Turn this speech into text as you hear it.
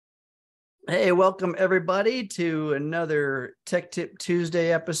Hey, welcome everybody to another Tech Tip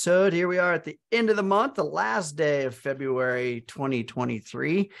Tuesday episode. Here we are at the end of the month, the last day of February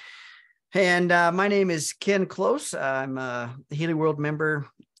 2023. And my name is Ken Close. I'm a Healy World member,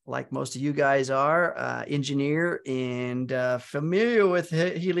 like most of you guys are, engineer and familiar with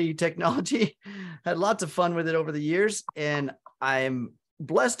Healy technology. Had lots of fun with it over the years. And I'm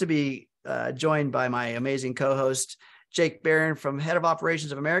blessed to be joined by my amazing co-host, Jake Barron from Head of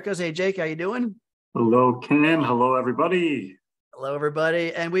Operations of Americas. Hey, Jake, how you doing? Hello, Ken. Hello, everybody. Hello,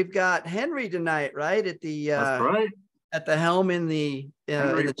 everybody. And we've got Henry tonight, right? That's right. At the helm in the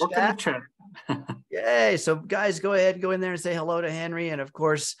Henry, work in the chat. Yay. So guys, go ahead, go in there and say hello to Henry. And of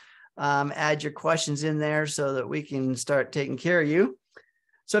course, add your questions in there so that we can start taking care of you.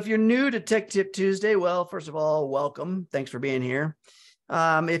 So if you're new to Tech Tip Tuesday, well, first of all, welcome. Thanks for being here.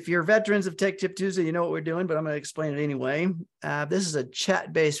 If you're veterans of Tech Tip Tuesday, you know what we're doing, but I'm going to explain it anyway. This is a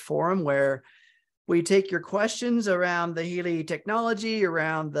chat-based forum where we take your questions around the Healy technology,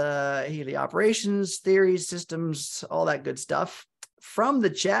 around the Healy operations, theories, systems, all that good stuff. From the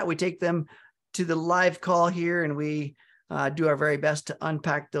chat, we take them to the live call here, and we do our very best to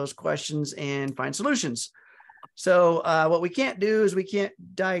unpack those questions and find solutions. So what we can't do is we can't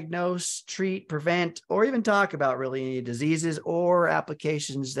diagnose, treat, prevent, or even talk about really any diseases or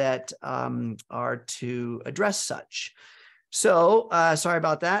applications that are to address such. So sorry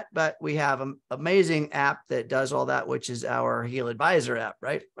about that, but we have an amazing app that does all that, which is our HealAdvisor app,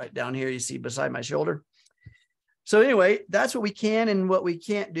 right down here you see beside my shoulder. So anyway, that's what we can and what we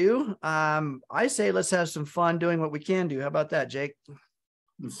can't do. I say let's have some fun doing what we can do. How about that, Jake?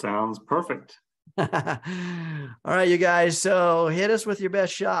 Sounds perfect. All right, you guys. So hit us with your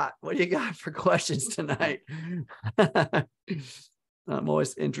best shot. What do you got for questions tonight? I'm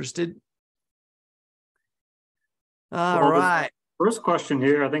always interested. All right. First question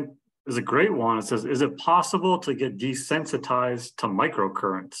here, I think, is a great one. It says, is it possible to get desensitized to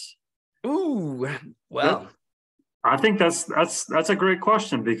microcurrents? Ooh, well, I think that's a great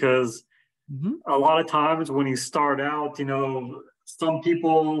question because a lot of times when you start out, some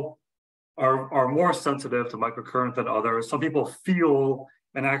people are more sensitive to microcurrent than others. Some people feel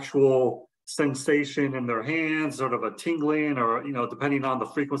an actual sensation in their hands, sort of a tingling, or depending on the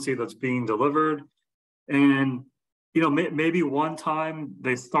frequency that's being delivered. And maybe one time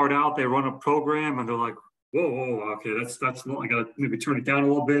they start out, they run a program, and they're like, "Whoa, okay, that's I gotta maybe turn it down a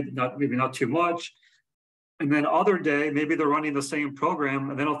little bit, not too much." And then other day, maybe they're running the same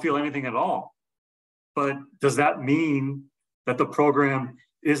program and they don't feel anything at all. But does that mean that the program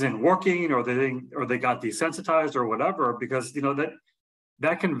isn't working, or they got desensitized or whatever? Because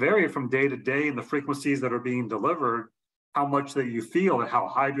that can vary from day to day in the frequencies that are being delivered, how much that you feel and how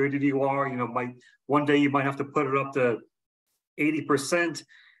hydrated you are. One day you might have to put it up to 80%,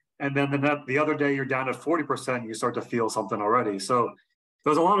 and then the other day you're down at 40%, and you start to feel something already. So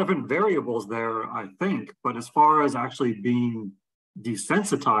there's a lot of different variables there, I think. But as far as actually being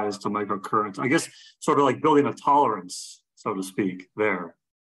desensitized to microcurrents, I guess sort of like building a tolerance, so to speak, there.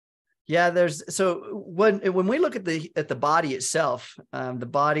 Yeah, when we look at the body itself, the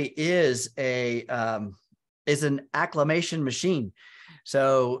body is an acclimation machine.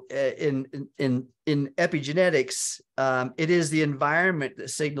 So in epigenetics, it is the environment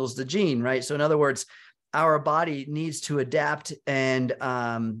that signals the gene, right? So in other words, our body needs to adapt and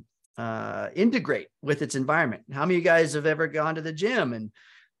integrate with its environment. How many of you guys have ever gone to the gym, and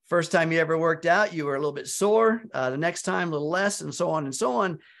first time you ever worked out, you were a little bit sore, the next time a little less, and so on and so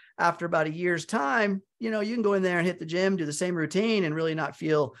on. After about a year's time, you can go in there and hit the gym, do the same routine, and really not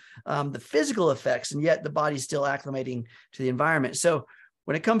feel the physical effects, and yet the body's still acclimating to the environment. So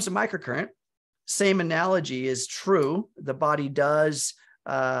when it comes to microcurrent, same analogy is true. The body does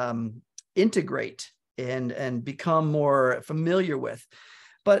integrate and become more familiar with.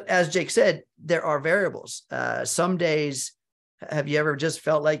 But as Jake said, there are variables. Some days, have you ever just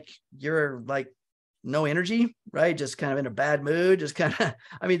felt like you're like no energy, right? Just kind of in a bad mood, just kind of,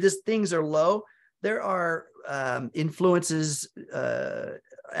 things are low. There are influences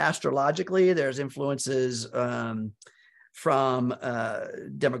astrologically. There's influences from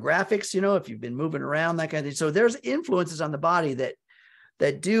demographics, if you've been moving around, that kind of thing. So there's influences on the body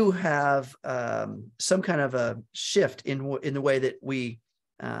that do have some kind of a shift in the way that we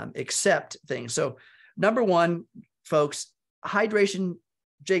accept things. So number one, folks, hydration.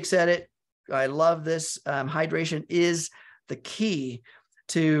 Jake said it. I love this. Hydration is the key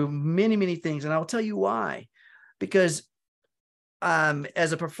to many, many things. And I'll tell you why. Because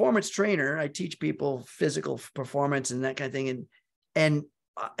as a performance trainer, I teach people physical performance and that kind of thing.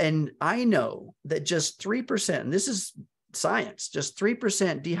 And I know that just 3%, and this is science. Just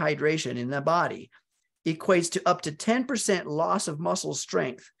 3% dehydration in the body equates to up to 10% loss of muscle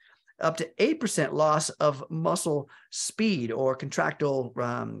strength, up to 8% loss of muscle speed or contractile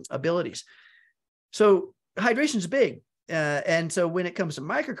abilities. So hydration is big. And so when it comes to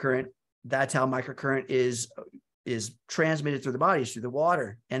microcurrent, that's how microcurrent is transmitted through the body, through the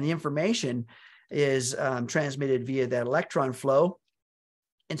water. And the information is transmitted via that electron flow.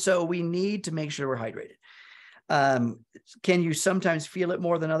 And so we need to make sure we're hydrated. Can you sometimes feel it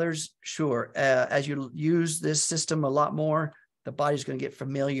more than others? Sure. As you use this system a lot more, the body's going to get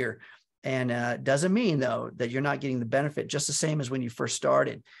familiar. And doesn't mean, though, that you're not getting the benefit just the same as when you first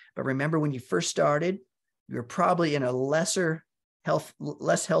started. But remember, when you first started, you're probably in a less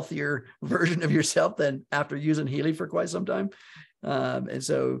healthier version of yourself than after using Healy for quite some time. And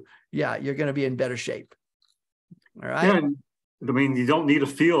so, yeah, you're going to be in better shape. All right. Yeah, I mean, you don't need to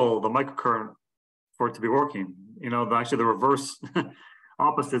feel the microcurrent for it to be working. You know, actually the reverse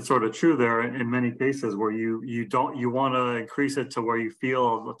opposite sort of true there in many cases, where you want to increase it to where you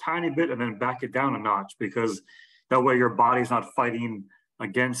feel a tiny bit and then back it down a notch, because that way your body's not fighting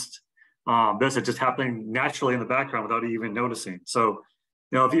against this. It's just happening naturally in the background without you even noticing. So,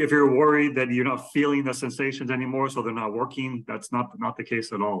 you know, if you're worried that you're not feeling the sensations anymore, so they're not working, that's not the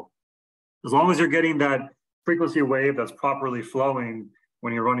case at all. As long as you're getting that frequency wave that's properly flowing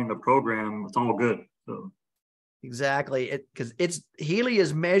when you're running the program, it's all good. So. Exactly. Because Healy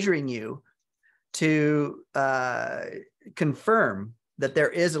is measuring you to confirm that there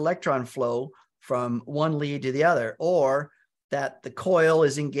is electron flow from one lead to the other, or that the coil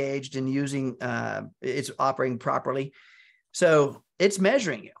is engaged in using, it's operating properly. So it's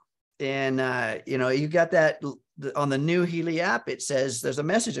measuring you. And, you know, you got that on the new Healy app. It says there's a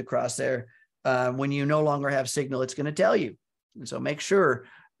message across there. When you no longer have signal, it's going to tell you. And so make sure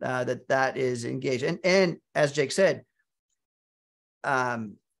that is engaged. And as Jake said,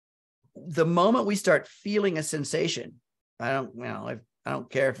 the moment we start feeling a sensation, I don't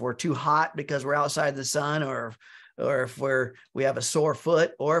care if we're too hot because we're outside the sun, or if we have a sore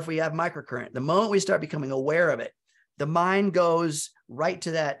foot, or if we have microcurrent. The moment we start becoming aware of it, the mind goes right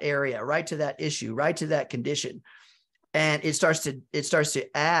to that area, right to that issue, right to that condition. And it starts to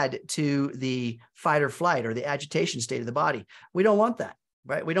add to the fight or flight or the agitation state of the body. We don't want that,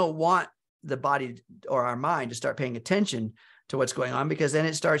 right? We don't want the body or our mind to start paying attention to what's going on, because then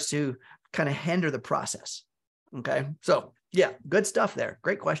it starts to kind of hinder the process. Okay. So yeah, good stuff there.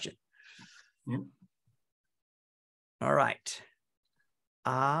 Great question. Yeah. All right.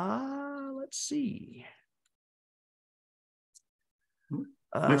 Let's see.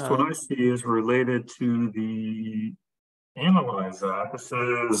 Next one I see is related to the Analyse app. It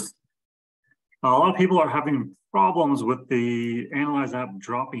says a lot of people are having problems with the Analyse app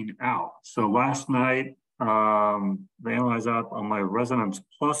dropping out. So last night, the Analyse app on my Resonance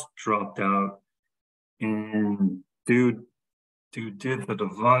Plus dropped out, and dude did the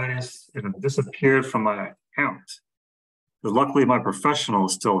device, and it disappeared from my account. But luckily, my professional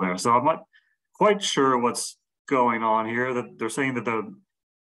is still there. So I'm not quite sure what's going on here. That they're saying that the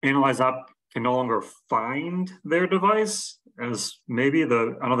Analyse app can no longer find their device, as maybe I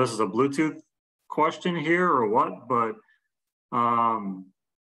don't know if this is a Bluetooth question here or what, but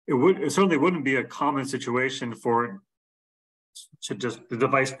it certainly wouldn't be a common situation for the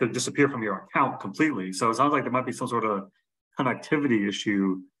device to disappear from your account completely. So it sounds like there might be some sort of connectivity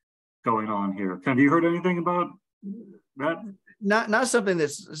issue going on here. Have you heard anything about that? Not something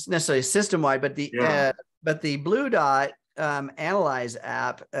that's necessarily system-wide, but the Blue Dot Analyse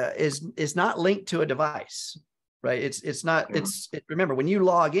app is not linked to a device, right? It's not. Yeah. Remember, when you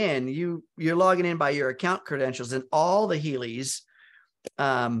log in, you're logging in by your account credentials, and all the Healys,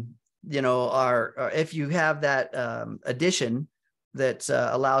 you know, are if you have that addition that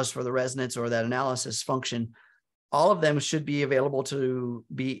allows for the resonance or that analysis function, all of them should be available to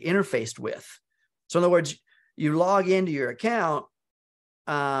be interfaced with. So in other words, you log into your account,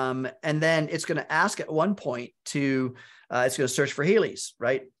 and then it's going to ask at one point to it's going to search for Healys,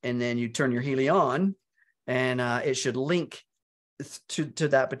 right? And then you turn your Healy on, and it should link to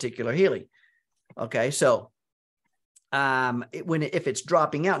that particular Healy. Okay, so if it's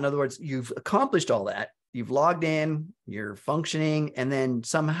dropping out, in other words, you've accomplished all that, you've logged in, you're functioning, and then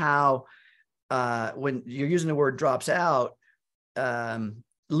somehow when you're using the word drops out,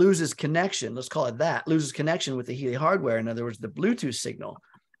 loses connection, let's call it that, loses connection with the Healy hardware. In other words, the Bluetooth signal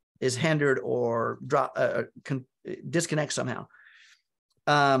is hindered or disconnect somehow.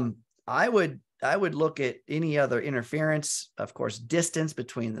 I would look at any other interference. Of course, distance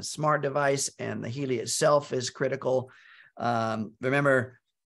between the smart device and the Healy itself is critical. Remember,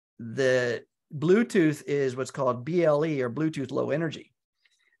 the Bluetooth is what's called BLE, or Bluetooth Low Energy.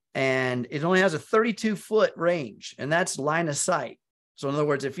 And it only has a 32-foot range, and that's line of sight. So in other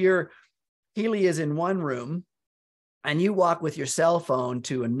words, if your Healy is in one room and you walk with your cell phone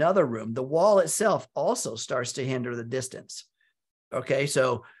to another room, the wall itself also starts to hinder the distance. Okay,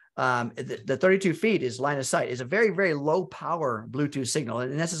 so the 32 feet is line of sight. Is a very, very low power Bluetooth signal,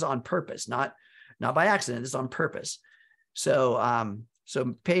 and this is on purpose, not by accident. It's on purpose. So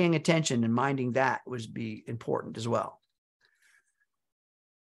so paying attention and minding that would be important as well.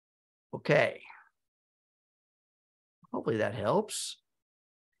 Okay. Hopefully that helps.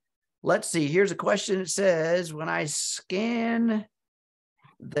 Let's see. Here's a question. It says, when I scan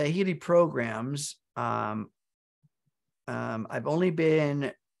the Healy programs, I've only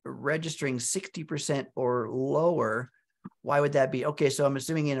been registering 60% or lower. Why would that be? Okay, so I'm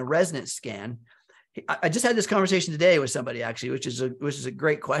assuming in a resonance scan. I just had this conversation today with somebody, actually, which is a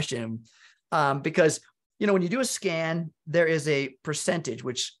great question, because when you do a scan, there is a percentage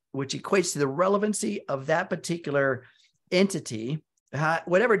which equates to the relevancy of that particular entity,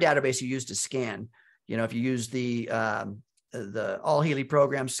 whatever database you use to scan. If you use the all Healy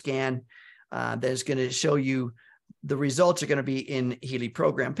program scan, then it's going to show you the results are going to be in Healy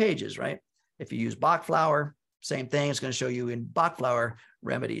program pages, right? If you use Bach flower, same thing. It's going to show you in Bach flower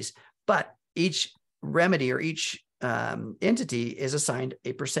remedies. But each remedy or each entity is assigned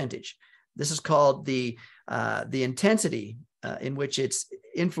a percentage. This is called the intensity in which it's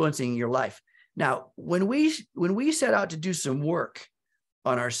influencing your life. Now, when we set out to do some work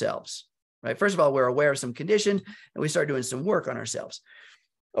on ourselves, right? First of all, we're aware of some condition and we start doing some work on ourselves.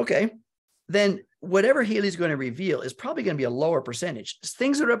 Okay, then whatever Healy is going to reveal is probably going to be a lower percentage.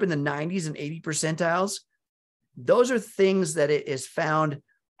 Things that are up in the 90s and 80 percentiles, those are things that it is found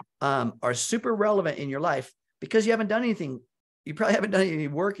are super relevant in your life because you haven't done anything. You probably haven't done any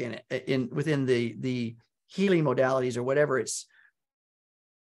work in it within the Healy modalities or whatever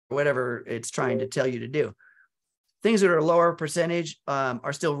it's trying to tell you to do. Things that are a lower percentage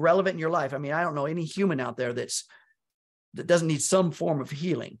are still relevant in your life. I mean, I don't know any human out there that doesn't need some form of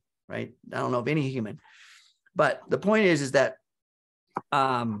healing, right? I don't know of any human. But the point is that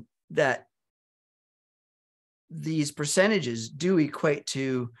that these percentages do equate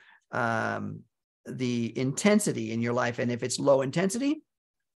to the intensity in your life. And if it's low intensity,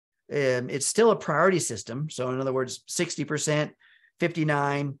 it's still a priority system. So in other words, 60%,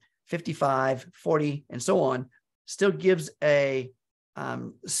 59, 55, 40, and so on, still gives a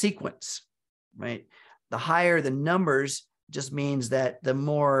sequence, right? The higher the numbers just means that the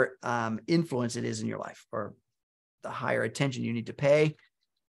more influence it is in your life, or the higher attention you need to pay,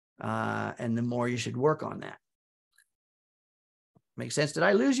 and the more you should work on that. Make sense? Did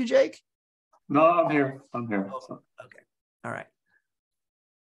I lose you, Jake? No, I'm here. Oh, okay. All right.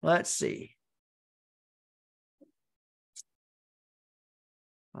 Let's see.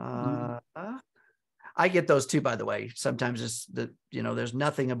 I get those too, by the way. Sometimes it's there's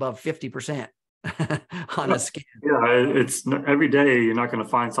nothing above 50% on a scan. Yeah, it's every day you're not going to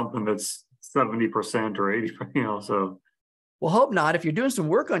find something that's 70% or 80%, so. Well, hope not. If you're doing some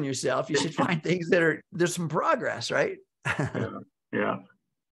work on yourself, you should find things there's some progress, right? Yeah.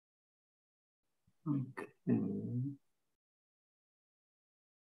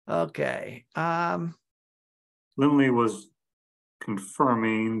 Okay. Lindley was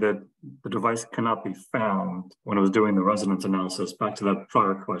confirming that the device cannot be found when it was doing the resonance analysis. Back to that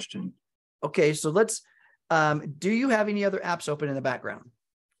prior question. Okay, so let's, do you have any other apps open in the background?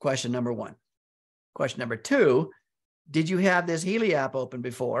 Question number one. Question number two, did you have this Healy app open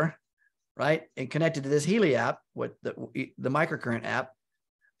before, right? And connected to this Healy app with the microcurrent app?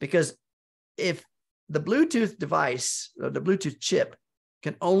 Because if the Bluetooth device, or the Bluetooth chip,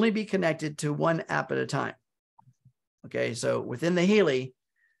 can only be connected to one app at a time. Okay, so within the Healy,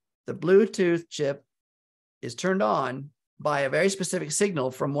 the Bluetooth chip is turned on by a very specific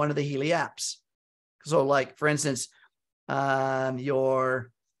signal from one of the Healy apps. So like, for instance,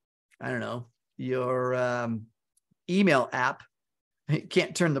 your email app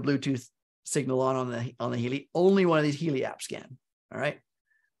can't turn the Bluetooth signal on the Healy. Only one of these Healy apps can. All right.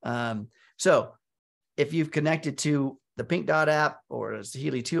 So if you've connected to the Pink Dot app or the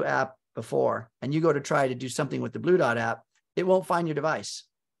Healy 2 app before, and you go to try to do something with the Blue Dot app, it won't find your device.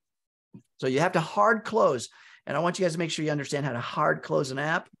 So you have to hard close. And I want you guys to make sure you understand how to hard close an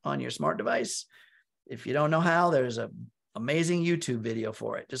app on your smart device. If you don't know how, there's an amazing YouTube video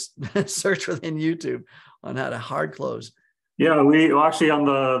for it. Just search within YouTube on how to hard close. Yeah, we actually, on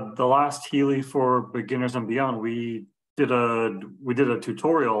the last Healy for beginners and beyond, we did a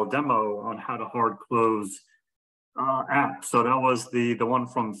tutorial demo on how to hard close app. So that was the one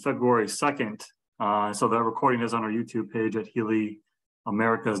from February 2nd. So that recording is on our YouTube page at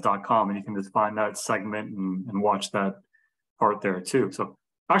HealAmericas.com, and you can just find that segment and watch that part there too. So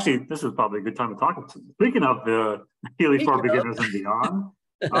actually, this is probably a good time to talk. Speaking of the Healy for Beginners and Beyond,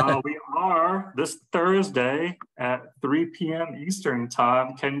 we are this Thursday at 3 p.m. Eastern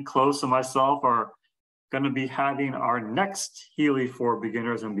time. Ken Close and myself are going to be having our next Healy for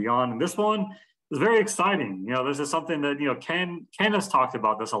Beginners and Beyond. And this one is very exciting. You know, this is something that, you know, Ken has talked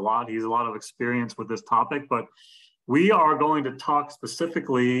about this a lot. He's a lot of experience with this topic, but we are going to talk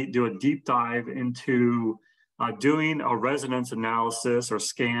specifically, do a deep dive into doing a resonance analysis or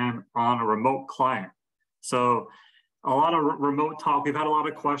scan on a remote client. So a lot of remote talk. We've had a lot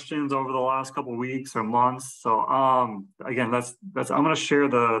of questions over the last couple of weeks or months. So again, I'm going to share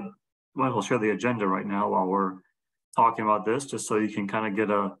we'll share the agenda right now while we're talking about this, just so you can kind of get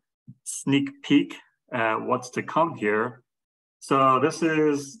a sneak peek at what's to come here. So this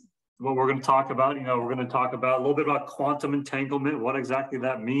is what we're going to talk about. You know, we're going to talk about a little bit about quantum entanglement, what exactly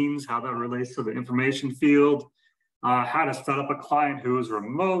that means, how that relates to the information field, how to set up a client who is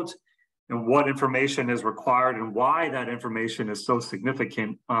remote, and what information is required and why that information is so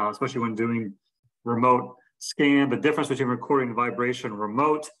significant, especially when doing remote scan, the difference between recording vibration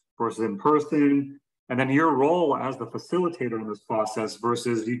remote versus in person, and then your role as the facilitator in this process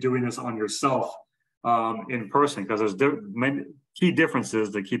versus you doing this on yourself in person, because there's many key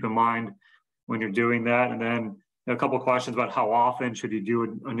differences to keep in mind when you're doing that. And then a couple of questions about how often should you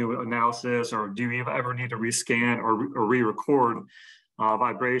do a new analysis, or do you ever need to rescan or re-record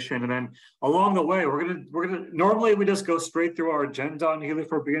vibration. And then along the way, we're gonna normally we just go straight through our agenda on Healy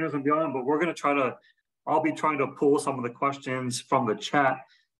for Beginners and Beyond, but I'll be trying to pull some of the questions from the chat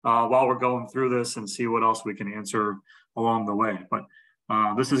while we're going through this and see what else we can answer along the way. But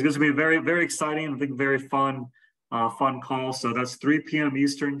this is going to be very, very exciting. I think very fun call. So that's 3 p.m.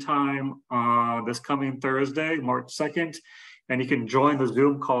 Eastern time this coming Thursday, March 2nd. And you can join the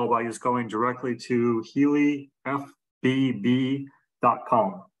Zoom call by just going directly to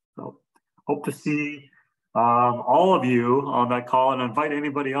HealyFBB.com. So hope to see all of you on that call, and invite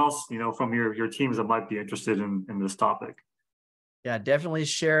anybody else, you know, from your teams that might be interested in this topic. Yeah, definitely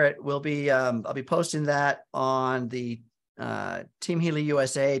share it. We'll be I'll be posting that on the Team Healy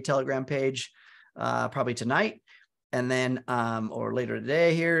USA Telegram page probably tonight, and then or later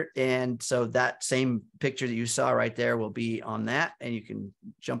today here. And so that same picture that you saw right there will be on that, and you can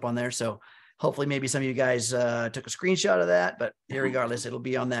jump on there. So hopefully maybe some of you guys took a screenshot of that, but regardless, it'll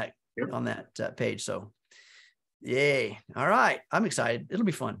be on that page. So yay. All right. I'm excited. It'll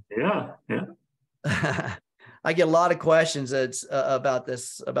be fun. Yeah. I get a lot of questions about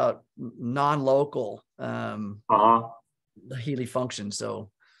this, about non-local the Healy function. So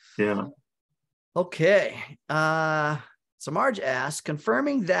yeah. Okay. So Marge asks,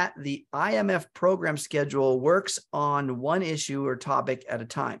 confirming that the IMF program schedule works on one issue or topic at a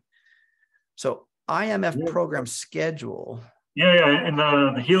time. So IMF program schedule. Yeah. In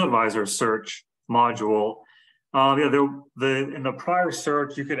the HealAdvisor search module, in the prior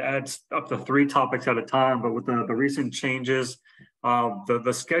search, you could add up to 3 topics at a time, but with the recent changes,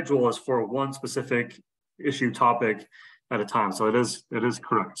 the schedule is for one specific issue topic at a time. So it is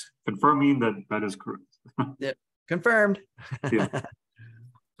correct. Confirming that is correct. Yep. Confirmed. Yeah.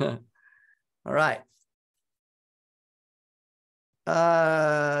 All right.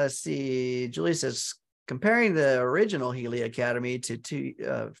 Let's see. Julie says, comparing the original Healy Academy to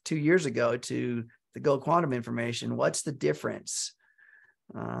 2 years ago to the Go Quantum information, what's the difference?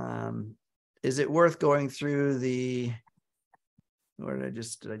 Is it worth going through the, or did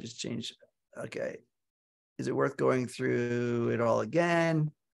I just change? Okay. Is it worth going through it all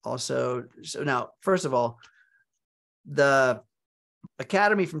again? Also, so now, first of all, the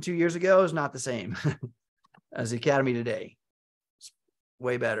Academy from 2 years ago is not the same as the Academy today. It's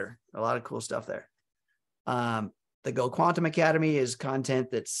way better. A lot of cool stuff there. The Go Quantum Academy is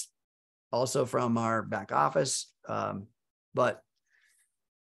content that's also from our back office, but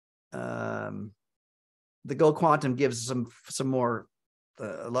the Go Quantum gives some more,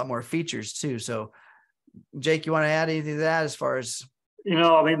 a lot more features too. So, Jake, you want to add anything to that as far as? You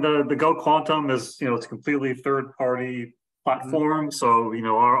know, I mean, the Go Quantum is, you know, it's a completely third-party platform. Mm-hmm. So, you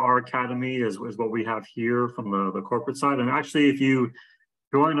know, our academy is what we have here from the corporate side. And actually, if you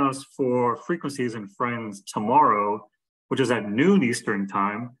join us for Frequencies and Friends tomorrow, which is at noon Eastern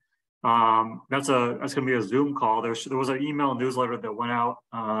time, that's going to be a Zoom call. There was an email newsletter that went out,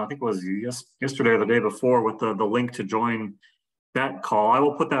 I think it was yesterday or the day before, with the link to join that call. I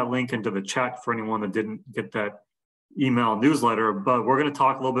will put that link into the chat for anyone that didn't get that email newsletter. But we're going to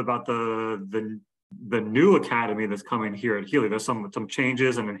talk a little bit about the the new academy that's coming here at Healy. There's some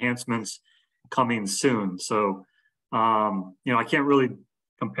changes and enhancements coming soon. So, I can't really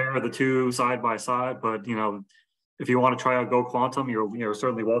compare the two side by side, but if you want to try out Go Quantum, you're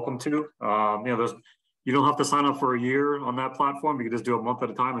certainly welcome to. You don't have to sign up for a year on that platform. You can just do a month at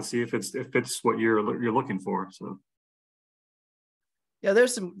a time and see if it's what you're looking for. So, yeah,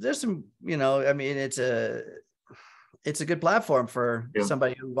 there's some, I mean, it's a good platform for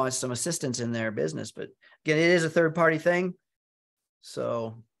somebody who wants some assistance in their business, but again, it is a third party thing.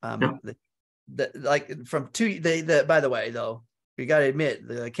 So, by the way, though, you got to admit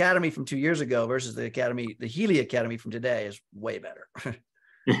the academy from 2 years ago versus the Healy Academy from today is way better.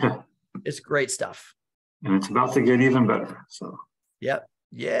 Yeah, it's great stuff. And it's about to get even better. So, yep.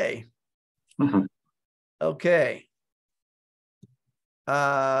 Yay. Okay.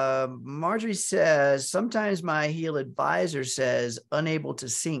 Marjorie says, sometimes my HealAdvisor says unable to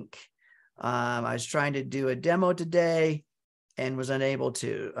sync. I was trying to do a demo today and was unable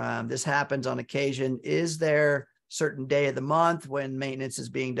to. This happens on occasion. Is there certain day of the month when maintenance is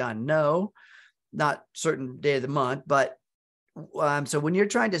being done? No, not certain day of the month, but so when you're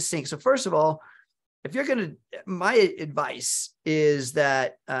trying to sync, so first of all, if you're going to, my advice is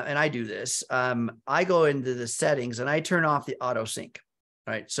that, and I do this, I go into the settings and I turn off the auto sync,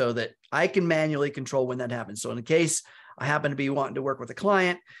 right? So that I can manually control when that happens. So in the case I happen to be wanting to work with a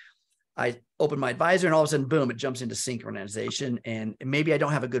client, I open my advisor and all of a sudden, boom, it jumps into synchronization. And maybe I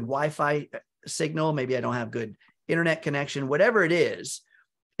don't have a good Wi-Fi signal. Maybe I don't have good internet connection, whatever it is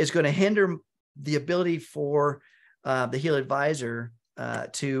going to hinder the ability for the HealAdvisor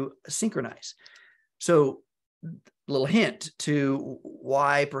to synchronize. So a little hint to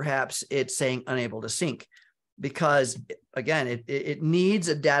why perhaps it's saying unable to sync, because again, it needs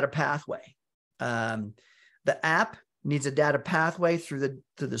a data pathway. The app needs a data pathway through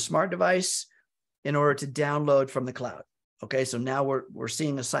the smart device in order to download from the cloud. Okay, so now we're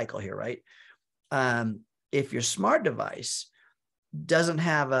seeing a cycle here, right? If your smart device doesn't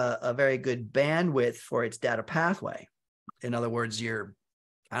have a very good bandwidth for its data pathway, in other words, you're,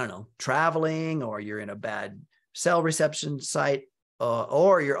 I don't know, traveling, or you're in a bad cell reception site,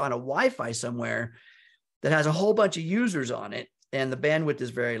 or you're on a Wi-Fi somewhere that has a whole bunch of users on it and the bandwidth is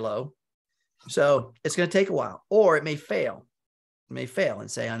very low. So it's going to take a while, or it may fail. It may fail and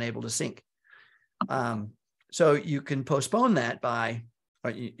say unable to sync. So you can postpone that by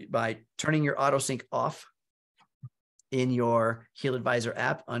turning your auto sync off in your HealAdvisor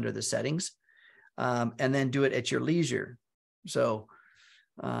app under the settings, and then do it at your leisure. So,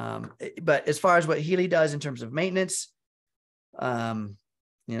 but as far as what Healy does in terms of maintenance,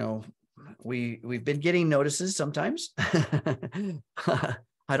 we've been getting notices sometimes.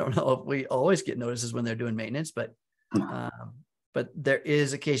 I don't know if we always get notices when they're doing maintenance, but there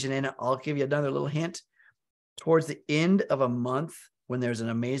is occasion, and I'll give you another little hint. Towards the end of a month, when there's an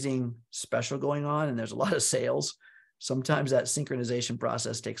amazing special going on and there's a lot of sales, sometimes that synchronization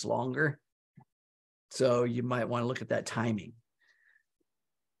process takes longer. So you might want to look at that timing.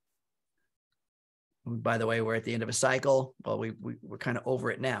 By the way, we're at the end of a cycle. Well, we're kind of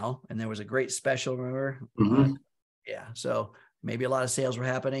over it now, and there was a great special, remember? Mm-hmm. Yeah, so maybe a lot of sales were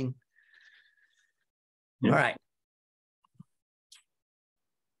happening. Yeah. All right.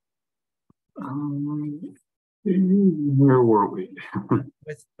 Where were we?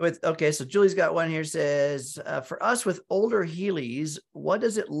 Okay, so Julie's got one here, says, for us with older Healys, what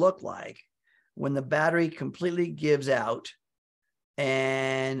does it look like when the battery completely gives out?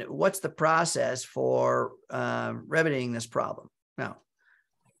 And what's the process for remedying this problem? Now,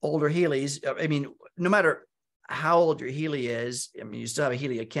 older Healys, I mean, no matter how old your Healy is, I mean, you still have a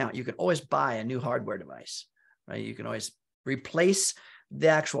Healy account. You can always buy a new hardware device, right? You can always replace the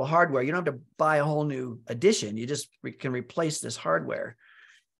actual hardware. You don't have to buy a whole new edition. You just can replace this hardware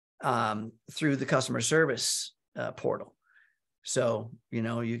through the customer service portal. So,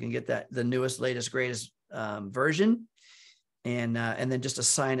 you can get the newest, latest, greatest version. And then just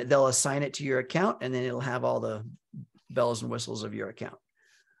assign it. They'll assign it to your account, and then it'll have all the bells and whistles of your account.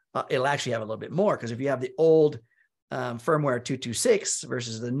 It'll actually have a little bit more, because if you have the old firmware 226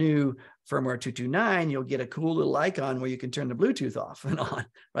 versus the new firmware 229, you'll get a cool little icon where you can turn the Bluetooth off and on,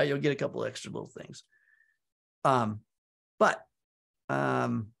 right? You'll get a couple extra little things. But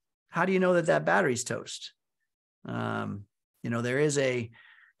how do you know that battery's toast? There is a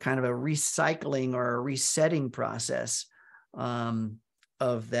kind of a recycling or a resetting process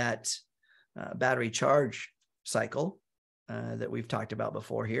of that battery charge cycle that we've talked about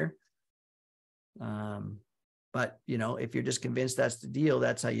before here. But, if you're just convinced that's the deal,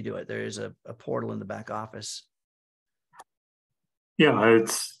 that's how you do it. There is a portal in the back office. Yeah,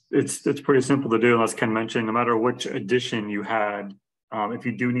 it's pretty simple to do, as Ken mentioned. No matter which edition you had, if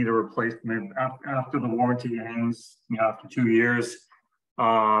you do need a replacement after the warranty ends, after 2 years,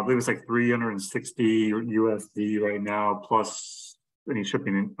 I believe it's like 360 USD right now, plus any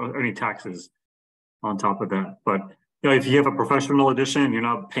shipping, any taxes on top of that. But if you have a professional edition, you're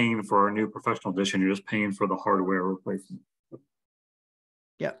not paying for a new professional edition. You're just paying for the hardware replacement.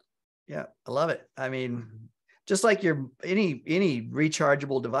 Yeah, I love it. I mean, just like your any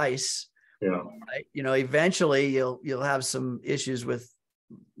rechargeable device, yeah, right? Eventually you'll have some issues with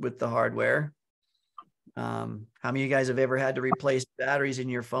the hardware. How many of you guys have ever had to replace batteries in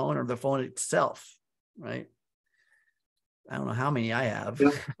your phone or the phone itself, right? I don't know how many I have. Yeah,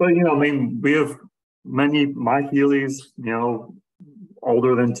 but I mean, we have my Healys,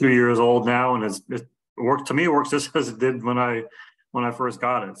 older than 2 years old now, and it worked to me. It works just as it did when I first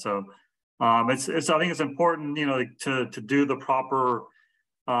got it. So I think it's important, to do the proper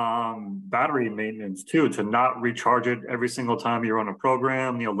battery maintenance too, to not recharge it every single time you run a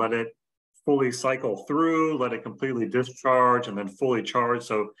program. Let it fully cycle through, let it completely discharge, and then fully charge.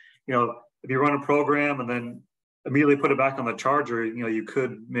 So if you run a program and then immediately put it back on the charger, you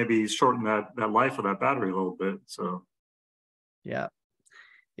could maybe shorten that life of that battery a little bit. So yeah,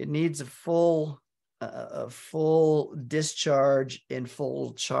 it needs a full discharge and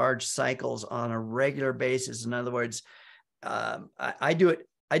full charge cycles on a regular basis. In other words, I do it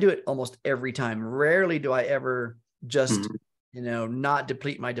almost every time. Rarely do I ever just not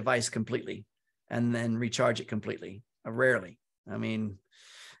deplete my device completely and then recharge it completely. Rarely. I mean,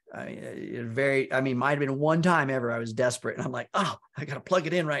 might have been one time ever I was desperate and I'm like, oh, I got to plug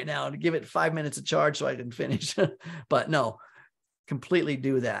it in right now and give it 5 minutes of charge so I can finish. But no, completely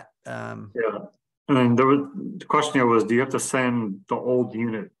do that. Yeah. And the question here was, do you have to send the old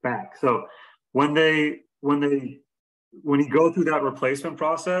unit back? So when you go through that replacement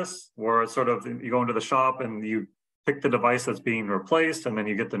process, where it's sort of, you go into the shop and you pick the device that's being replaced, and then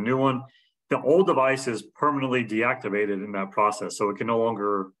you get the new one, the old device is permanently deactivated in that process, so it can no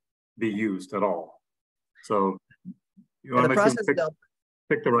longer be used at all. So you want to make sure you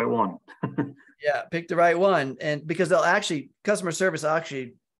pick the right one. Yeah, pick the right one. And because customer service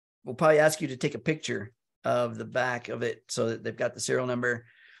will probably ask you to take a picture of the back of it so that they've got the serial number,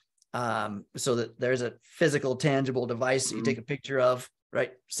 so that there's a physical, tangible device that you take a picture of,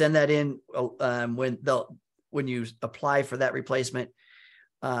 right? Send that in when you apply for that replacement.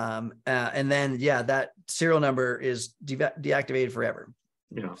 And then, that serial number is deactivated forever.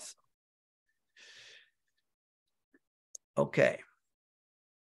 Yeah. Okay.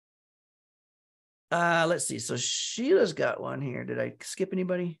 Let's see. So Sheila's got one here. Did I skip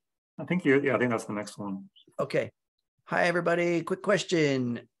anybody? I think that's the next one. Okay. Hi, everybody. Quick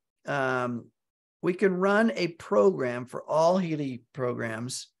question. We can run a program for all Healy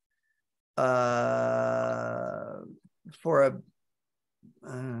programs for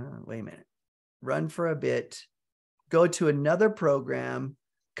wait a minute. Run for a bit, go to another program,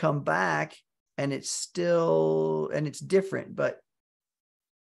 come back, and it's different, but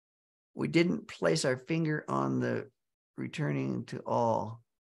we didn't place our finger on the returning to all.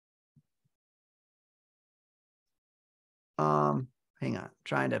 Hang on,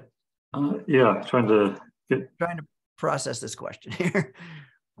 trying to process this question here.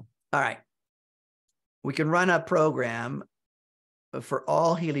 All right. We can run a program for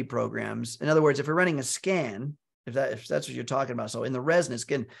all Healy programs. In other words, if we're running a scan, if that's what you're talking about. So in the resonance,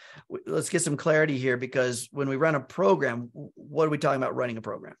 let's get some clarity here, because when we run a program, what are we talking about running a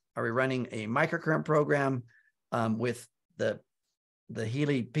program? Are we running a microcurrent program with the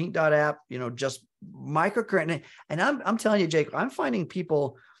Healy Pink Dot app, just microcurrent? And I'm telling you, Jake, I'm finding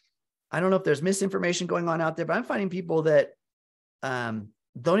people, I don't know if there's misinformation going on out there, but I'm finding people that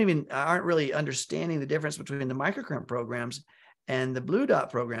aren't really understanding the difference between the microcurrent programs and the Blue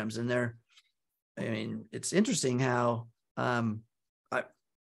Dot programs. And it's interesting how,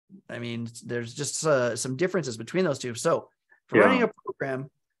 there's just some differences between those two. So for running a program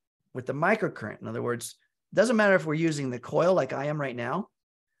with the microcurrent, in other words, it doesn't matter if we're using the coil like I am right now,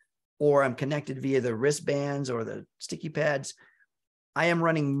 or I'm connected via the wristbands or the sticky pads. I am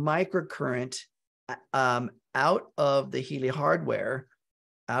running microcurrent out of the Healy hardware,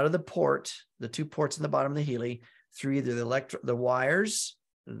 out of the two ports in the bottom of the Healy, through either the wires,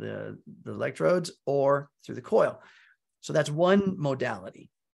 the electrodes, or through the coil. So that's one modality.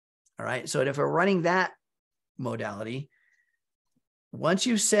 All right. So if we're running that modality, once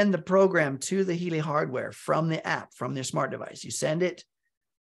you send the program to the Healy hardware from the app, from their smart device, you send it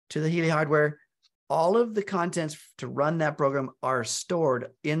to the Healy hardware, all of the contents to run that program are stored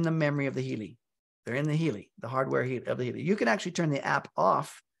in the memory of the Healy. They're in the Healy, the hardware of the Healy. You can actually turn the app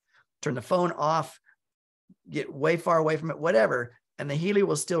off turn the phone off, get way far away from it, whatever, and the Healy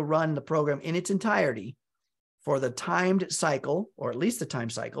will still run the program in its entirety for the timed cycle, or at least the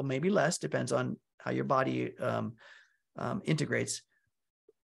timed cycle, maybe less, depends on how your body integrates,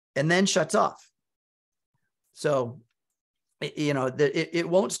 and then shuts off. So, it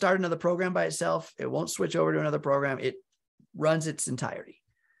won't start another program by itself. It won't switch over to another program. It runs its entirety.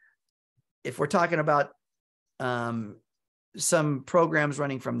 If we're talking about some programs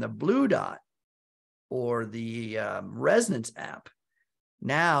running from the Blue Dot or the Resonance app,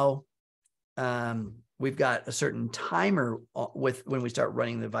 now we've got a certain timer when we start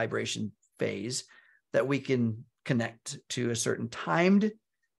running the vibration phase that we can connect to a certain timed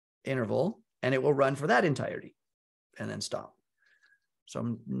interval, and it will run for that entirety and then stop. So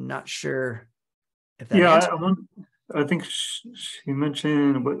I'm not sure if that answers. I think she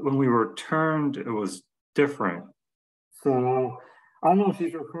mentioned when we returned, it was different. So I don't know if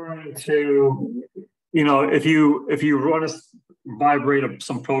she's referring to, if you run vibrate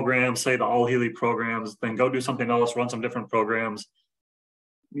some programs, say the all Healy programs, then go do something else, run some different programs.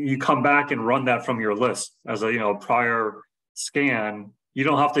 You come back and run that from your list as a prior scan. You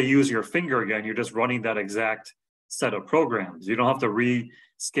don't have to use your finger again. You're just running that exact set of programs. You don't have to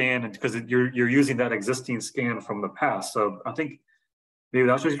re-scan it because you're using that existing scan from the past. So I think maybe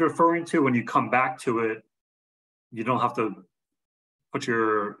that's what you're referring to. When you come back to it, you don't have to put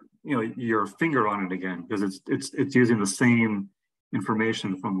your finger on it again because it's using the same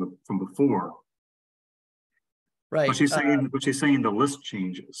information from before. Right. But she's saying the list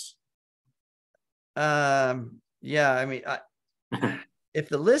changes. Yeah, I mean, if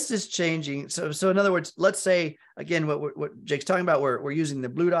the list is changing, so in other words, let's say again, what Jake's talking about, we're using the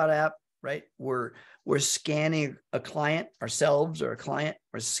Blue Dot app, right? We're scanning a client ourselves or a client,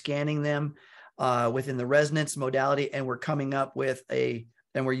 we're scanning them within the resonance modality, and we're coming up with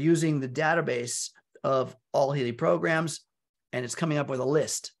and we're using the database of all Healy programs, and it's coming up with a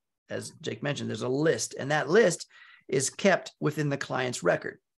list. As Jake mentioned, there's a list, and that list is kept within the client's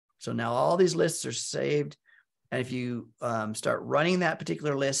record. So now all these lists are saved. And if you start running that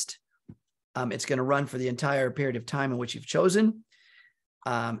particular list, it's going to run for the entire period of time in which you've chosen.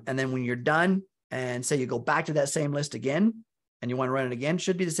 And then when you're done, and say you go back to that same list again, and you want to run it again, it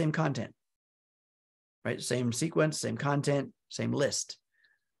should be the same content, right? Same sequence, same content, same list.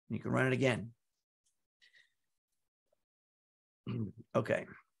 You can run it again. Okay.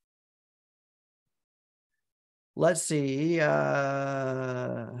 Let's see.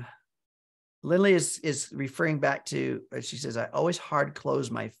 Lindley is referring back to, she says, I always hard close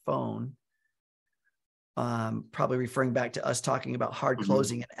my phone. Probably referring back to us talking about hard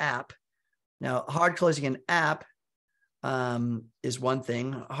closing an app. Now, hard closing an app is one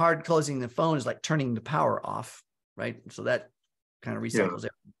thing. Hard closing the phone is like turning the power off, right? So that kind of recycles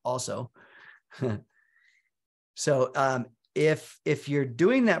it also. So if you're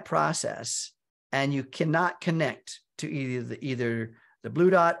doing that process and you cannot connect to either the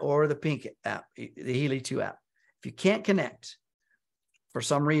Blue Dot or the Pink app, the Healy 2 app, if you can't connect for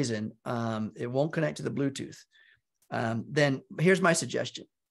some reason, it won't connect to the Bluetooth, then here's my suggestion.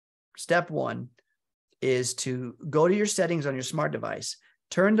 Step one is to go to your settings on your smart device,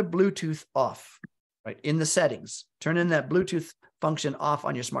 turn the Bluetooth off, right? In the settings, turn in that Bluetooth function off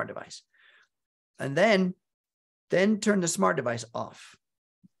on your smart device. And then turn the smart device off.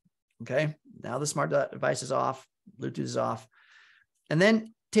 Okay, now the smart device is off, Bluetooth is off. And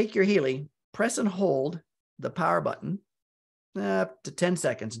then take your Healy, press and hold the power button up to 10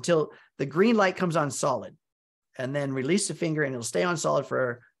 seconds until the green light comes on solid. And then release the finger and it'll stay on solid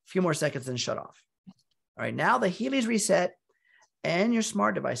for a few more seconds and shut off. All right, now the Healy's reset and your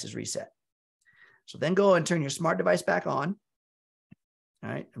smart device is reset. So then go and turn your smart device back on. All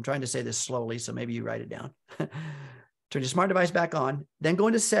right, I'm trying to say this slowly, so maybe you write it down. Turn your smart device back on, then go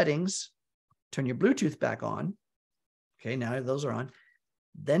into settings, turn your Bluetooth back on. Okay, now those are on.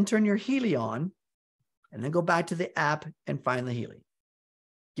 Then turn your Healy on, and then go back to the app and find the Healy.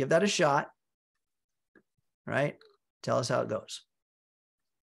 Give that a shot. All right, tell us how it goes.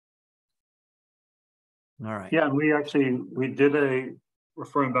 All right. Yeah, we did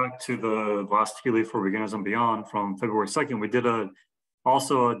referring back to the last Healy for Beginners and Beyond from February 2nd, we did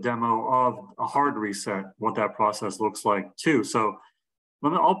also a demo of a hard reset, what that process looks like too. So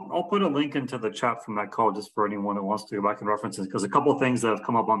I'll put a link into the chat from that call just for anyone who wants to go back and reference it, because a couple of things that have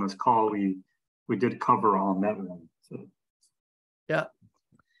come up on this call we did cover on that one. So yeah.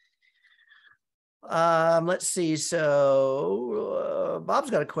 Let's see. So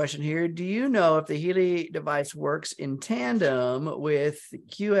Bob's got a question here. Do you know if the Healy device works in tandem with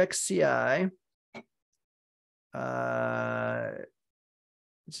QXCI?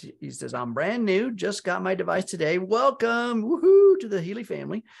 He says, I'm brand new, just got my device today. Welcome, woohoo, to the Healy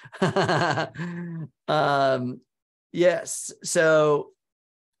family. Yes. So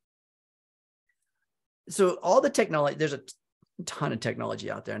all the technology, there's a ton of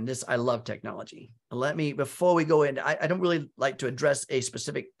technology out there, and I love technology. Before we go into, I don't really like to address a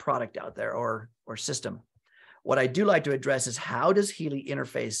specific product out there or system. What I do like to address is, how does Healy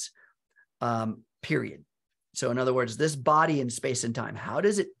interface, period. So in other words, this body in space and time, how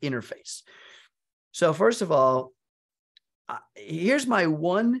does it interface? So first of all, here's my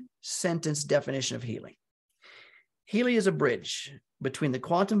one sentence definition of Healy. Healy is a bridge between the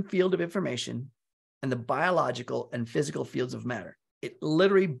quantum field of information and the biological and physical fields of matter. It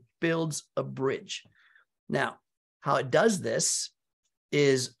literally builds a bridge. Now, how it does this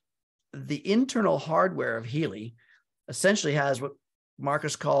is the internal hardware of Healy essentially has what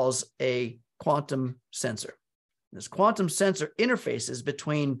Marcus calls a quantum sensor. This quantum sensor interfaces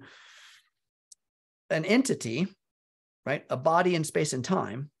between an entity, right, a body in space and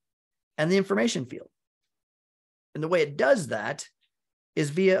time, and the information field. And the way it does that is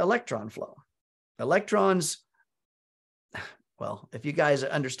via electron flow. Electrons, well, if you guys are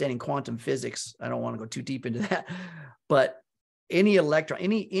understanding quantum physics, I don't want to go too deep into that, but any electron,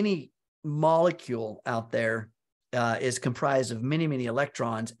 any molecule out there is comprised of many, many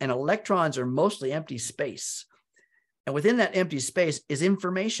electrons, and electrons are mostly empty space. And within that empty space is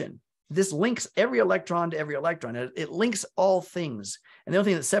information. This links every electron to every electron. It links all things. And the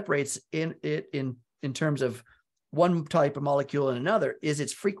only thing that separates in terms of one type of molecule and another is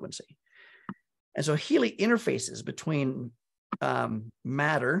its frequency. And so Healy interfaces between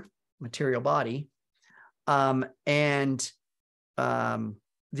matter, material body, and the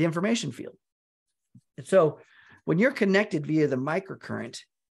information field. And so when you're connected via the microcurrent,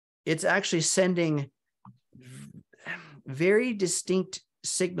 it's actually sending very distinct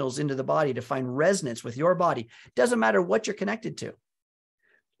signals into the body to find resonance with your body. Doesn't matter what you're connected to.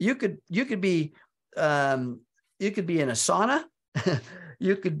 You could be in a sauna.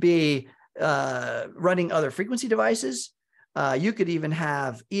 You could be running other frequency devices. You could even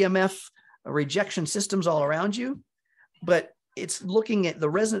have EMF rejection systems all around you, but it's looking at the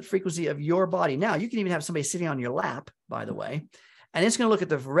resonant frequency of your body. Now, you can even have somebody sitting on your lap, by the way, and it's going to look at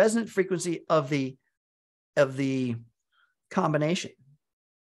the resonant frequency of the combination,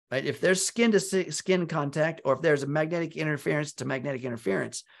 right? If there's skin to skin contact, or if there's a magnetic interference to magnetic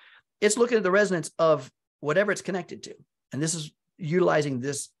interference, it's looking at the resonance of whatever it's connected to. And this is utilizing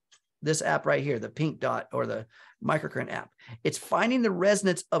this app right here, the pink dot or the microcurrent app. It's finding the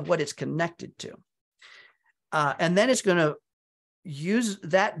resonance of what it's connected to. And then it's going to use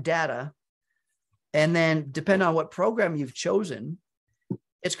that data. And then depending on what program you've chosen,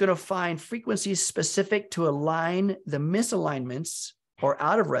 it's going to find frequencies specific to align the misalignments or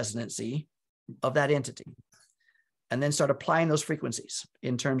out of resonancy of that entity. And then start applying those frequencies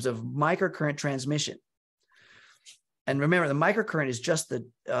in terms of microcurrent transmission. And remember, the microcurrent is just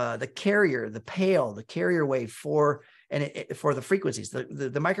the carrier, the carrier wave for the frequencies. The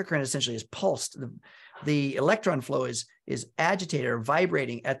microcurrent essentially is pulsed. The electron flow is agitated or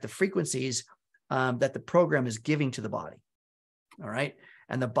vibrating at the frequencies that the program is giving to the body. All right.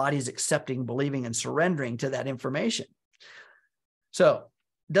 And the body is accepting, believing, and surrendering to that information. So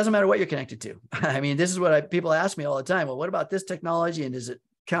it doesn't matter what you're connected to. I mean, this is what people ask me all the time. Well, what about this technology? And is it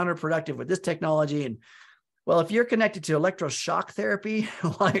counterproductive with this technology? And well, if you're connected to electroshock therapy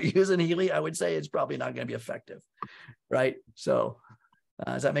while you're using Healy, I would say it's probably not going to be effective, right? So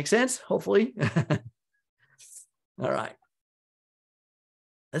does that make sense? Hopefully. All right.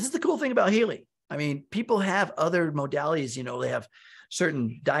 This is the cool thing about Healy. I mean, people have other modalities, they have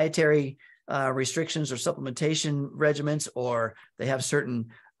certain dietary restrictions or supplementation regimens, or they have certain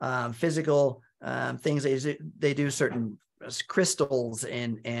physical things. They do certain crystals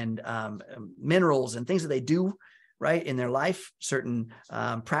and minerals and things that they do right in their life, certain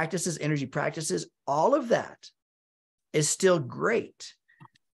practices, energy practices. All of that is still great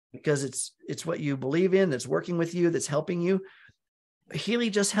because it's what you believe in, that's working with you, that's helping you. Healy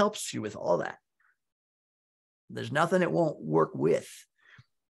just helps you with all that. There's nothing it won't work with.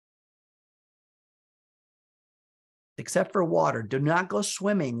 Except for water. Do not go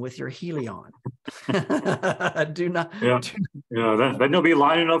swimming with your Healy on. Do not. Yeah, then you'll be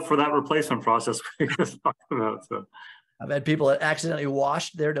lining up for that replacement process we just talked about. So. I've had people that accidentally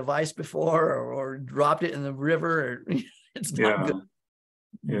washed their device before or dropped it in the river. It's not good.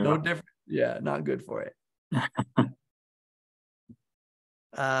 Yeah. No different. Yeah, not good for it.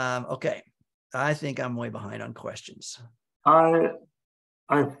 Okay. I think I'm way behind on questions. I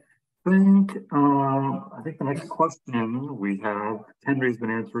I think the next question we have, Henry's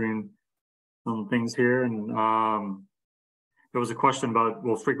been answering some things here, and there was a question about,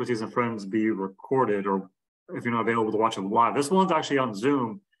 will frequencies and friends be recorded, or if you're not available to watch it live? This one's actually on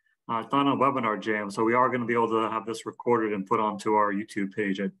Zoom. It's not on Webinar Jam, so we are going to be able to have this recorded and put onto our YouTube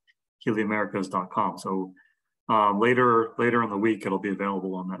page at HealyAmericas.com. So later in the week, it'll be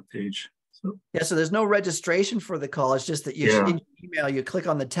available on that page. So yeah, so there's no registration for the call. It's just that you in your email, you click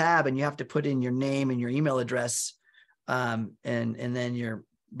on the tab and you have to put in your name and your email address, and then you're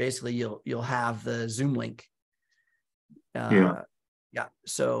basically you'll have the Zoom link. Yeah.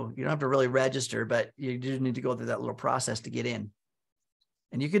 So you don't have to really register, but you do need to go through that little process to get in.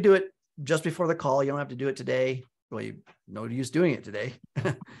 And you could do it just before the call. You don't have to do it today. Well, you no use doing it today.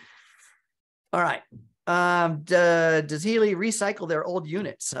 All right. Does Healy recycle their old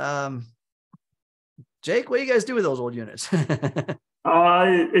units? Jake, what do you guys do with those old units?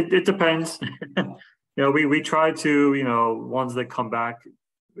 It depends. We try to, ones that come back,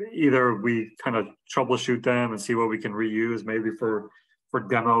 either we kind of troubleshoot them and see what we can reuse, maybe for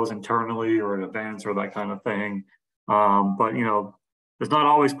demos internally or in advance or that kind of thing. But it's not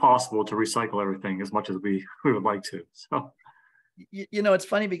always possible to recycle everything as much as we would like to. So, it's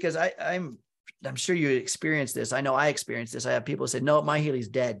funny because I'm sure you experienced this. I know I experienced this. I have people say, no, my Healy's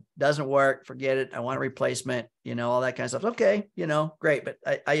dead. Doesn't work. Forget it. I want a replacement, all that kind of stuff. Okay. Great. But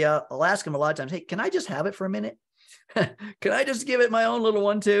I'll ask them a lot of times, hey, can I just have it for a minute? Can I just give it my own little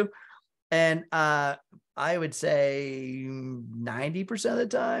one too? And I would say 90% of the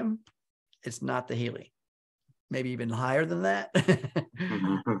time, it's not the Healy. Maybe even higher than that.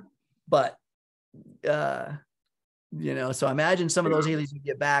 But, so I imagine some of those Healys you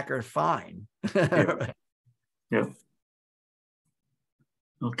get back are fine. Yeah.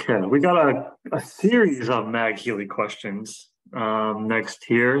 Okay, we got a series of Mag Healy questions next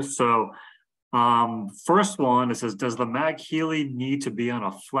here. So first one, it says, does the Mag Healy need to be on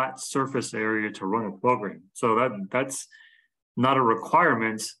a flat surface area to run a program? So that's not a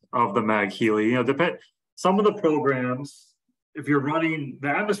requirement of the Mag Healy. Some of the programs, if you're running, the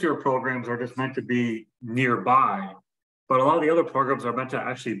atmosphere programs are just meant to be nearby, but a lot of the other programs are meant to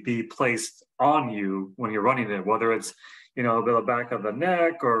actually be placed on you when you're running it, whether it's, the back of the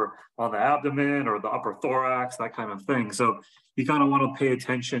neck or on the abdomen or the upper thorax, that kind of thing. So you kind of want to pay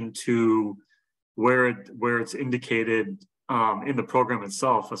attention to where it's indicated in the program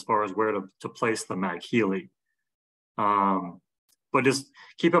itself as far as where to place the Mag Healy. But just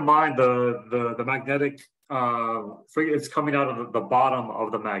keep in mind the magnetic, it's coming out of the bottom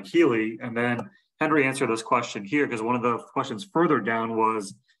of the Mag Healy. And then Henry answered this question here because one of the questions further down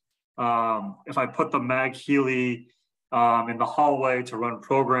was, if I put the Mag Healy in the hallway to run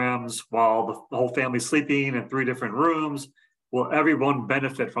programs while the whole family's sleeping in 3 different rooms, will everyone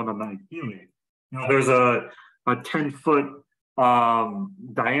benefit from the Mag Healy? There's a 10-foot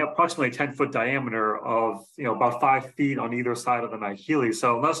approximately 10-foot diameter of about 5 feet on either side of the Mag Healy.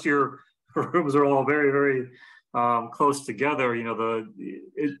 So unless your rooms are all very, very close together,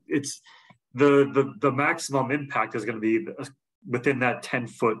 the maximum impact is going to be within that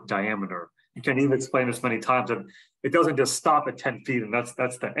 10-foot diameter. You can even explain this many times that it doesn't just stop at 10 feet and that's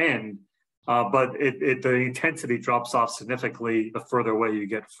the end, but the intensity drops off significantly the further away you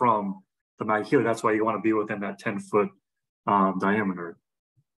get from the Mag Healy. That's why you want to be within that 10-foot diameter.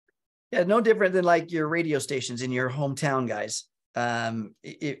 Yeah, no different than like your radio stations in your hometown, guys.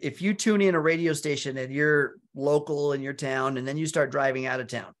 If you tune in a radio station and you're local in your town and then you start driving out of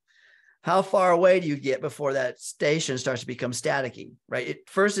town, how far away do you get before that station starts to become staticky, right?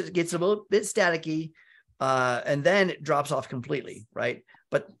 First it gets a little bit staticky, and then it drops off completely, right?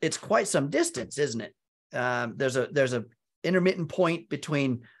 But it's quite some distance, isn't it? There's a intermittent point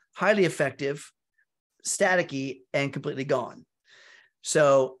between highly effective, staticky, and completely gone.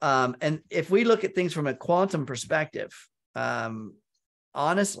 So, and if we look at things from a quantum perspective,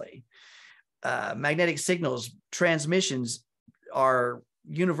 honestly, magnetic signals, transmissions are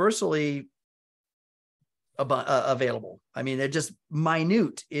universally available. I mean, they're just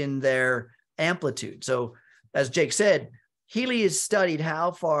minute in their amplitude. So as Jake said, Healy has studied how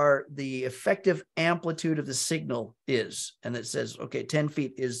far the effective amplitude of the signal is. And it says, okay, 10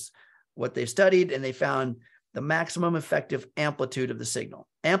 feet is what they've studied. And they found the maximum effective amplitude of the signal.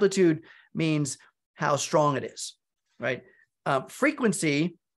 Amplitude means how strong it is, right?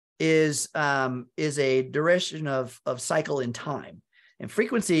 Frequency is a duration of cycle in time. And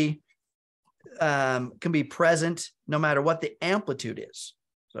frequency can be present no matter what the amplitude is.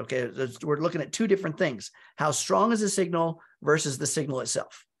 Okay, we're looking at 2 different things. How strong is the signal versus the signal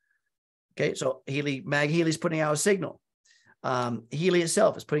itself? Okay, so Mag Healy's putting out a signal. Healy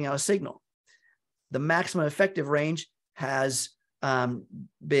itself is putting out a signal. The maximum effective range has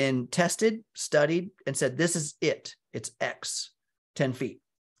been tested, studied, and said, this is it. It's X, 10 feet,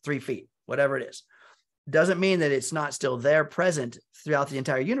 3 feet, whatever it is. Doesn't mean that it's not still there present throughout the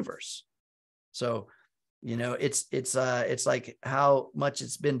entire universe. So, you know, it's like how much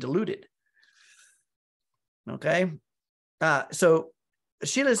it's been diluted. Okay. So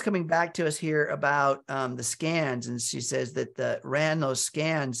Sheila's coming back to us here about the scans, and she says that ran those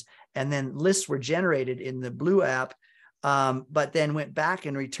scans and then lists were generated in the Blue app, but then went back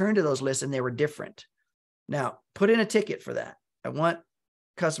and returned to those lists and they were different. Now, put in a ticket for that. I want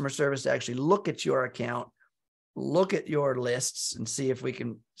customer service to actually look at your account, look at your lists, and see if we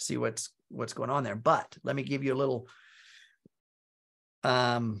can see what's going on there. But let me give you a little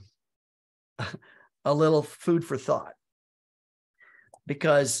food for thought,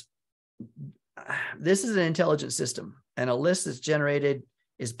 because this is an intelligent system, and a list that's generated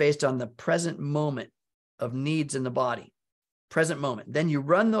is based on the present moment of needs in the body, present moment. Then you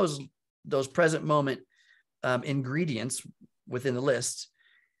run those present moment ingredients within the list,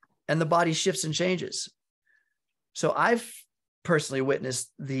 and the body shifts and changes. So I've personally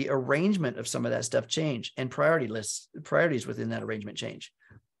witnessed the arrangement of some of that stuff change, and priorities within that arrangement change,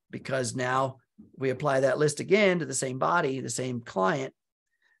 because now we apply that list again to the same body, the same client,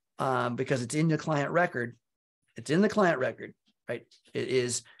 because it's in the client record. It's in the client record, right? It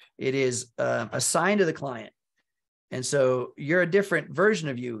is assigned to the client. And so you're a different version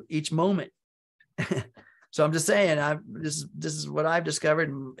of you each moment. So I'm just saying, this is what I've discovered,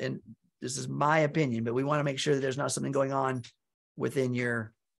 and this is my opinion, but we want to make sure that there's not something going on within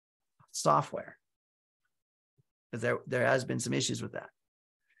your software, because there has been some issues with that.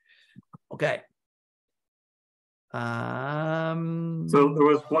 Okay. So there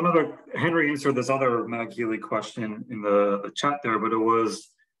was one other, Henry answered this other Mag Healy question in the chat there, but it was,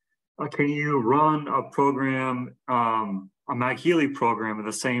 can you run a program, a Mag Healy program at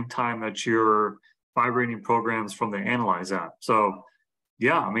the same time that you're vibrating programs from the Analyse app? So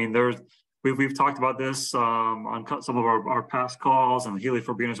yeah, I mean, we've talked about this on some of our past calls and Healy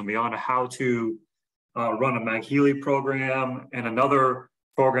for Beginners and Beyond, how to run a Mag Healy program and another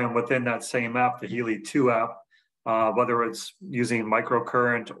program within that same app, the Healy 2 app, whether it's using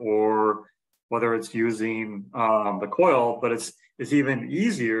microcurrent or whether it's using the coil. But it's even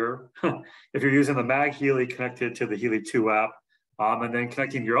easier if you're using the Mag Healy connected to the Healy 2 app, and then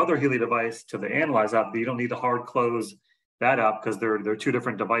connecting your other Healy device to the Analyse app. But you don't need to hard close that app, because they're two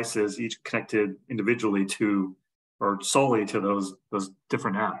different devices, each connected individually to or solely to those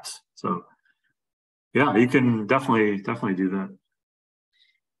different apps. So yeah, you can definitely do that.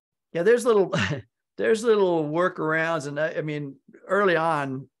 Yeah, there's little workarounds, and I mean, early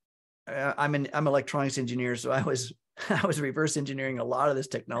on, I'm electronics engineer, so I was reverse engineering a lot of this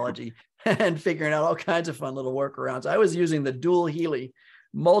technology and figuring out all kinds of fun little workarounds. I was using the dual Healy,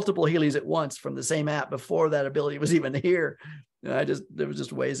 multiple Healys at once from the same app before that ability was even here. There was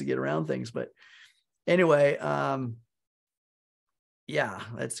just ways to get around things. But anyway, yeah,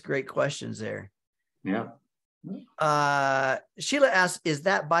 that's great questions there. Yeah. Sheila asks, is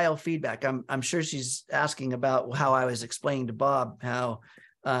that biofeedback? I'm sure she's asking about how I was explaining to Bob how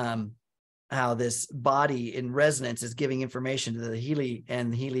this body in resonance is giving information to the Healy,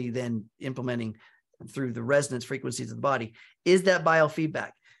 and Healy then implementing through the resonance frequencies of the body. Is that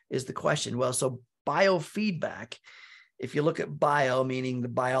biofeedback is the question. Well, so biofeedback, if you look at bio, meaning the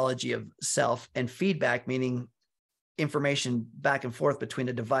biology of self, and feedback, meaning information back and forth between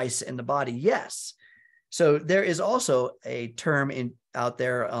a device and the body. Yes. So there is also a term out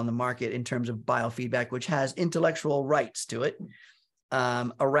there on the market in terms of biofeedback, which has intellectual rights to it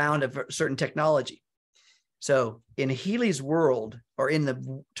around a certain technology. So in Healy's world, or in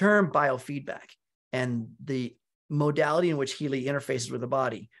the term biofeedback and the modality in which Healy interfaces with the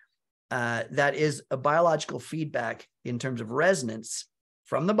body, that is a biological feedback in terms of resonance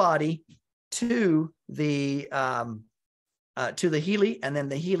from the body to the Healy, and then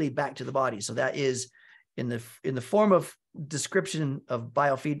the Healy back to the body. So that is in the form of description of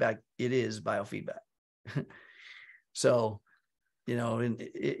biofeedback, it is biofeedback. So, you know,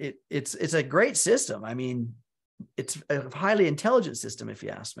 it's a great system. I mean, it's a highly intelligent system, if you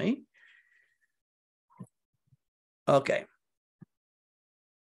ask me. Okay.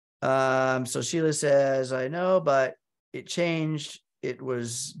 So Sheila says, I know, but it changed. It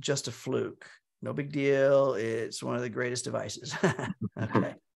was just a fluke. No big deal. It's one of the greatest devices.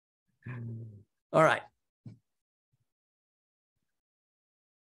 Okay. All right.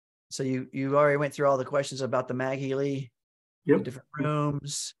 So you already went through all the questions about the Mag Healy, yep. The different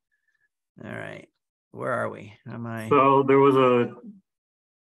rooms. All right. Where are we? Am I? So there was a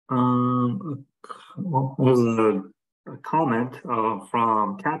comment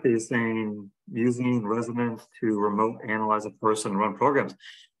from Kathy saying using residents to remote analyze a person and run programs.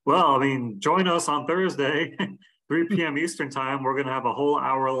 Well, I mean, join us on Thursday, 3 p.m. Eastern time. We're going to have a whole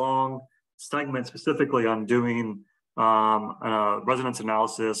hour-long segment specifically on doing resonance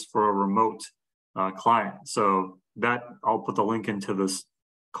analysis for a remote client. So that I'll put the link into this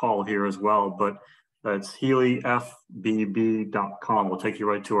call here as well. But it's HealyFBB.com. We'll take you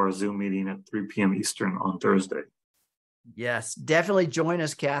right to our Zoom meeting at 3 p.m. Eastern on Thursday. Yes, definitely join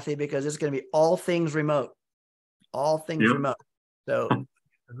us, Kathy, because it's going to be all things remote. All things remote. So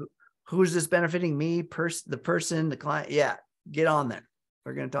who's this benefiting? Me, the person, the client? Yeah, get on there.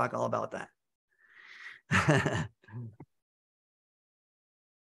 We're going to talk all about that.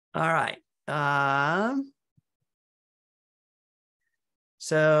 All right.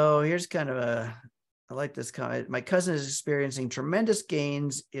 So here's kind of I like this comment. My cousin is experiencing tremendous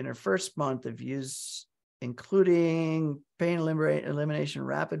gains in her first month of use, including pain elimination,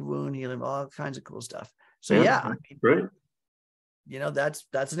 rapid wound healing, all kinds of cool stuff. So yeah, I mean, great. You know, that's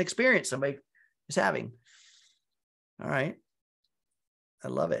an experience somebody is having. All right. I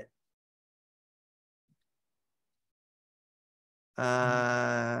love it.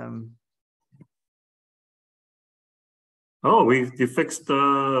 You fixed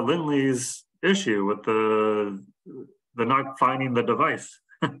Lindley's issue with the not finding the device.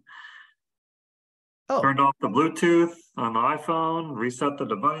 Turned off the Bluetooth on the iPhone, reset the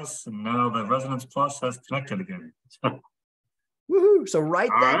device, and now the Resonance Plus has connected again. Woohoo! So write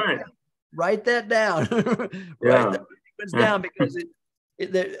that down. Write that down, because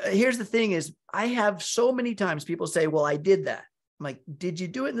here's the thing is, I have so many times people say, well, I did that. I'm like, did you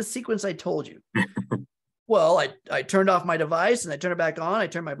do it in the sequence I told you? Well, I turned off my device and I turned it back on. I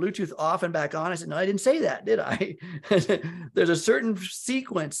turned my Bluetooth off and back on. I said, no, I didn't say that, did I? There's a certain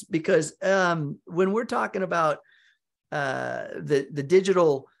sequence, because when we're talking about the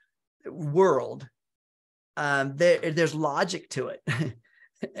digital world, there's logic to it.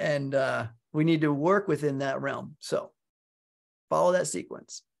 And we need to work within that realm. So follow that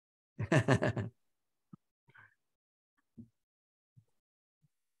sequence.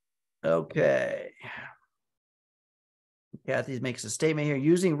 Okay. Kathy makes a statement here.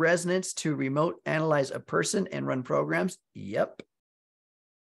 Using resonance to remote analyze a person and run programs. Yep.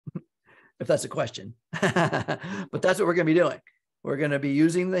 If that's a question. But that's what we're going to be doing. We're going to be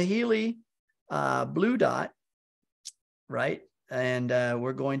using the Healy blue dot, right? And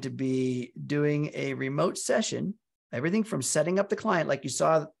we're going to be doing a remote session. Everything from setting up the client, like you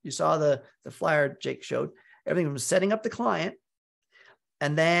saw the flyer Jake showed, everything from setting up the client,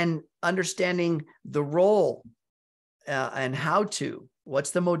 and then understanding the role and how to, what's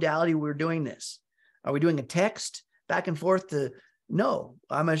the modality we're doing this? Are we doing a text back and forth to, no,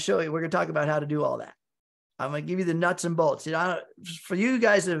 I'm going to show you, we're going to talk about how to do all that. I'm going to give you the nuts and bolts. You know, for you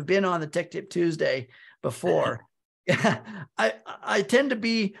guys that have been on the Tech Tip Tuesday before, I tend to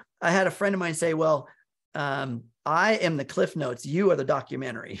be, I had a friend of mine say, well, I am the Cliff Notes. You are the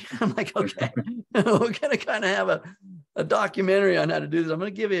documentary. I'm like, okay, we're going to kind of have a documentary on how to do this. I'm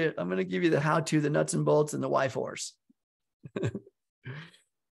going to give you the how-to, the nuts and bolts, and the why force.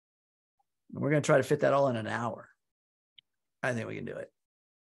 We're going to try to fit that all in an hour. I think we can do it.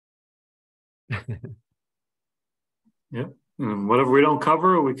 Yeah. And whatever we don't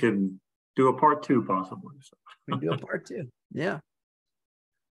cover, we can do a part 2 possibly. So. We can do a part 2. Yeah.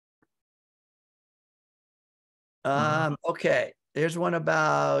 Okay. There's one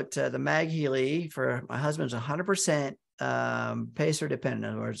about the Mag Healy for my husband's 100% pacer dependent.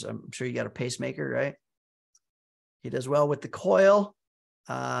 In other words, I'm sure you got a pacemaker, right? He does well with the coil.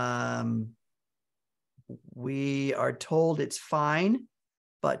 We are told it's fine,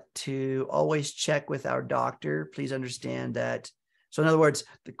 but to always check with our doctor. Please understand that. So in other words,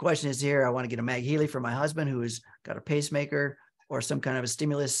 the question is here, I want to get a Mag Healy for my husband who has got a pacemaker or some kind of a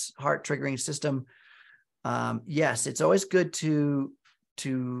stimulus heart triggering system. Yes, it's always good to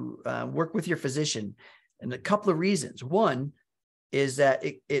work with your physician, and a couple of reasons. One is that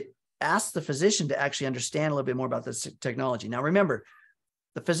it asks the physician to actually understand a little bit more about this technology. Now, remember,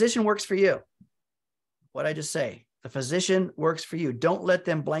 the physician works for you. What I just say, the physician works for you. Don't let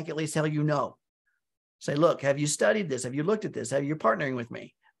them blanketly tell you no. Say, look, have you studied this? Have you looked at this? Have you partnering with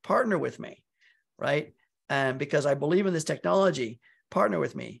me? Partner with me, right? And because I believe in this technology, partner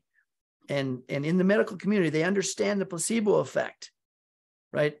with me. And in the medical community, they understand the placebo effect,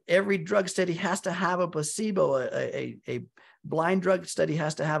 right? Every drug study has to have a placebo. A blind drug study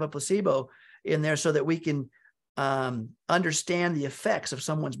has to have a placebo in there so that we can understand the effects of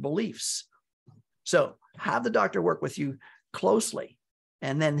someone's beliefs. So have the doctor work with you closely,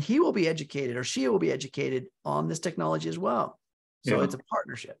 and then he will be educated or she will be educated on this technology as well. So it's a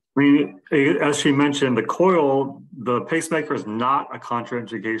partnership. I mean, as she mentioned, the pacemaker is not a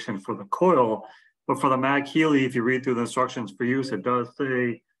contraindication for the coil, but for the Mag Healy, if you read through the instructions for use, it does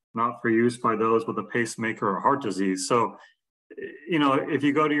say not for use by those with a pacemaker or heart disease. So, if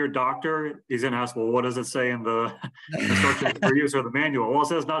you go to your doctor, he's going to ask, well, what does it say in the instructions for use or the manual? Well, it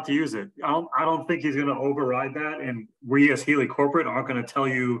says not to use it. I don't think he's going to override that. And we as Healy Corporate aren't going to tell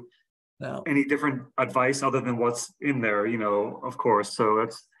you any different advice other than what's in there, of course. So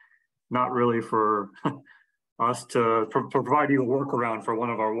it's not really for us to provide you a workaround for one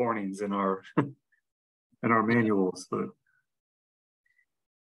of our warnings in our manuals. But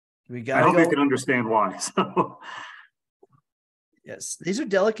I hope you can understand why. So. Yes, these are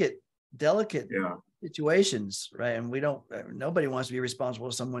delicate situations, right? And nobody wants to be responsible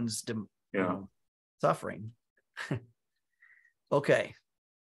for someone's suffering. Okay.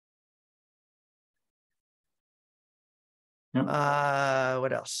 Yep.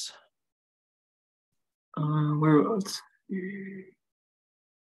 What else? Where else?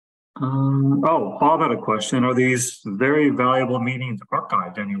 Bob had a question. Are these very valuable meetings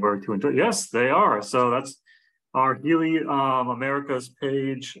archived anywhere to enjoy? Yes, they are. So that's our Healy Americas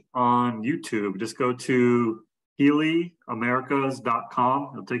page on YouTube. Just go to HealyAmericas.com.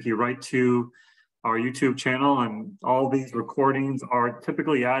 It'll take you right to our YouTube channel, and all these recordings are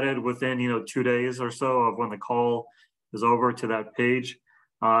typically added within 2 days or so of when the call is over to that page.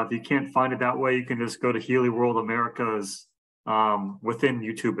 If you can't find it that way, you can just go to Healy World Americas within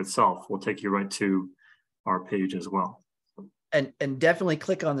YouTube itself. We'll take you right to our page as well. And definitely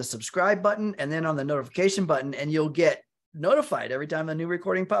click on the subscribe button and then on the notification button, and you'll get notified every time a new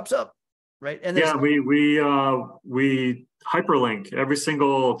recording pops up, right? And we hyperlink every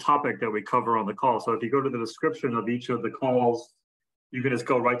single topic that we cover on the call. So if you go to the description of each of the calls, you can just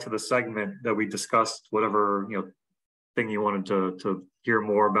go right to the segment that we discussed, whatever thing you wanted to hear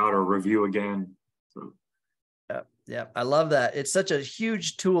more about or review again. So. Yeah, I love that. It's such a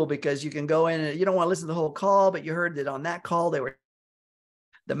huge tool because you can go in and you don't want to listen to the whole call, but you heard that on that call, they were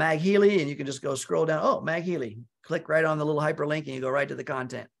the Mag Healy, and you can just go scroll down. Oh, Mag Healy, click right on the little hyperlink and you go right to the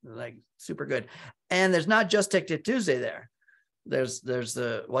content. Like, super good. And there's not just Tech Tip Tuesday there. There's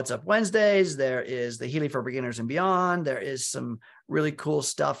the What's Up Wednesdays. There is the Healy for Beginners and Beyond. There is some really cool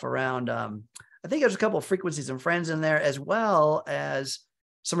stuff around. I think there's a couple of frequencies and friends in there, as well as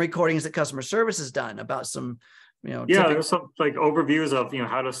some recordings that customer service has done about some, there's some like overviews of,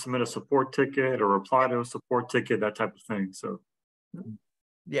 how to submit a support ticket or reply to a support ticket, that type of thing. So.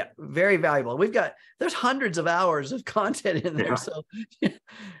 Yeah, very valuable. There's hundreds of hours of content in there. Yeah. So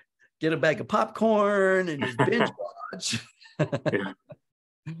get a bag of popcorn and just binge watch.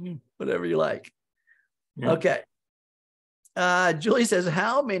 Whatever you like. Yeah. Okay. Julie says,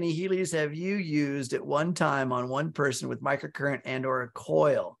 how many Healys have you used at one time on one person with microcurrent and or a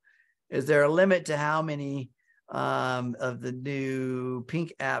coil? Is there a limit to how many of the new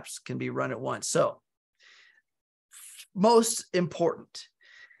pink apps can be run at once? So most important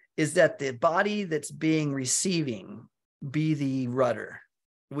is that the body that's being receiving be the rudder.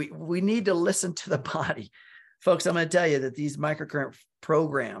 We need to listen to the body. Folks, I'm going to tell you that these microcurrent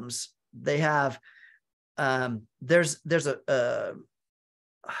programs, they have, there's a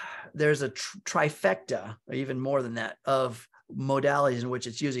trifecta, or even more than that, of modalities in which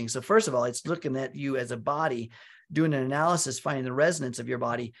it's using. So first of all, it's looking at you as a body, doing an analysis, finding the resonance of your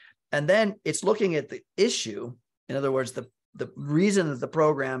body. And then it's looking at the issue. In other words, the reason that the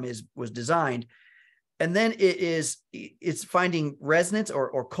program was designed. And then it's finding resonance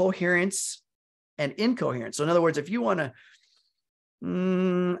or coherence and incoherence. So in other words, if you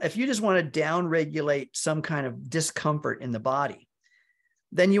just want to down-regulate some kind of discomfort in the body,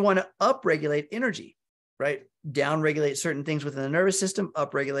 then you want to up-regulate energy, right? Down-regulate certain things within the nervous system,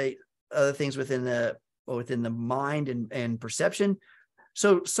 up-regulate other things within the mind and perception.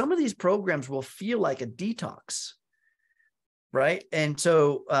 So some of these programs will feel like a detox, right? And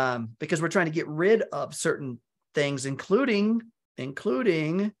so because we're trying to get rid of certain things, including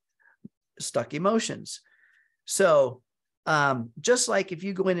stuck emotions. So just like if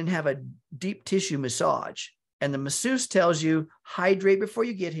you go in and have a deep tissue massage and the masseuse tells you hydrate before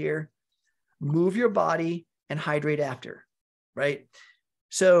you get here, move your body and hydrate after, right?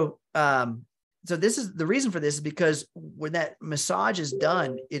 So so this is the reason for this, is because when that massage is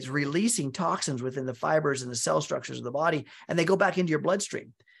done, it's releasing toxins within the fibers and the cell structures of the body, and they go back into your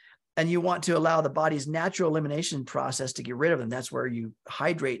bloodstream. And you want to allow the body's natural elimination process to get rid of them. That's where you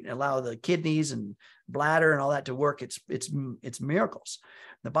hydrate and allow the kidneys and bladder and all that to work. It's miracles.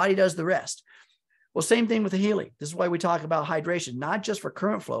 The body does the rest. Well, same thing with the Healy. This is why we talk about hydration, not just for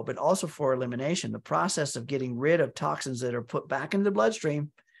current flow, but also for elimination, the process of getting rid of toxins that are put back into the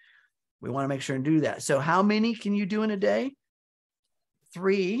bloodstream. We want to make sure and do that. So how many can you do in a day?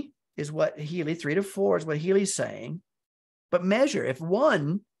 3 is what Healy, 3 to 4 is what Healy's saying. But measure. If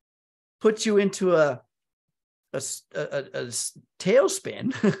one puts you into a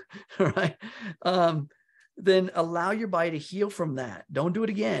tailspin, right? Then allow your body to heal from that. Don't do it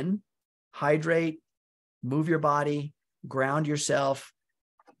again. Hydrate, move your body, ground yourself,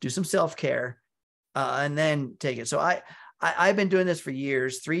 do some self-care, and then take it. So I've been doing this for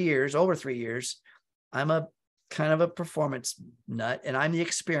years, 3 years, over 3 years. I'm a kind of a performance nut, and I'm the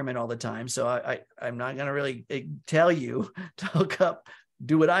experiment all the time. So I'm not going to really tell you to hook up,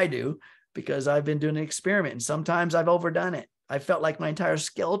 do what I do, because I've been doing an experiment. And sometimes I've overdone it. I felt like my entire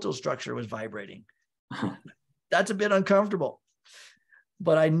skeletal structure was vibrating. That's a bit uncomfortable,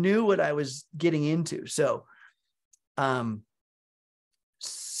 but I knew what I was getting into. So,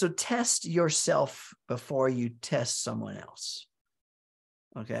 so test yourself before you test someone else.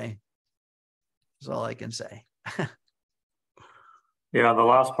 Okay. That's all I can say. Yeah, the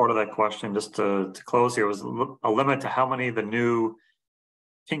last part of that question, just to close here, was a limit to how many the new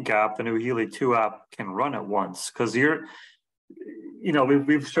Pink app, the new Healy 2 app, can run at once. Because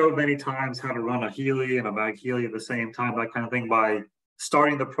we've showed many times how to run a Healy and a Mag Healy at the same time, that kind of thing, by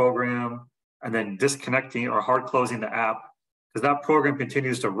starting the program and then disconnecting or hard closing the app, because that program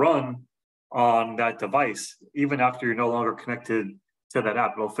continues to run on that device even after you're no longer connected to that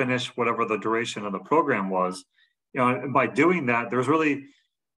app. It'll finish whatever the duration of the program was. And by doing that,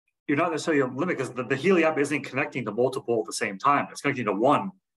 you're not necessarily a limit, because the Healy app isn't connecting to multiple at the same time. It's connecting to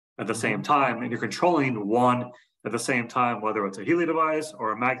one at the same time, and you're controlling one at the same time, whether it's a Healy device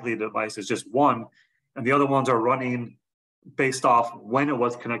or a Mag Healy device. Is just one, and the other ones are running based off when it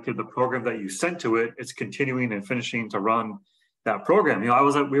was connected, the program that you sent to it. It's continuing and finishing to run that program.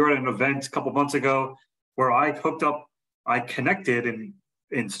 We were at an event a couple months ago where I connected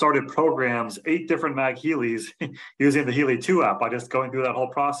and started programs, 8 different Mag Healys using the Healy 2 app by just going through that whole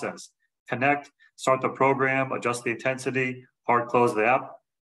process. Connect, start the program, adjust the intensity, hard close the app,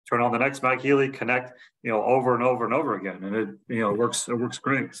 turn on the next Mag Healy, connect, over and over and over again. And it works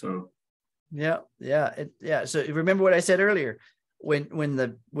great. So yeah. So remember what I said earlier, when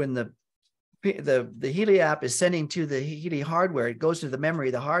the Healy app is sending to the Healy hardware, it goes to the memory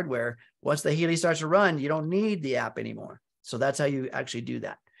of the hardware. Once the Healy starts to run, you don't need the app anymore. So that's how you actually do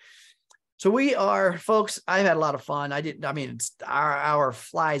that. So we are, folks, I've had a lot of fun. Our hour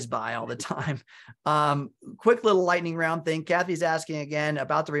flies by all the time. Quick little lightning round thing. Kathy's asking again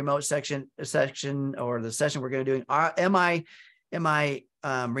about the remote section or the session we're going to do. Am I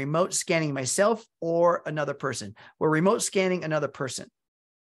remote scanning myself or another person? We're remote scanning another person.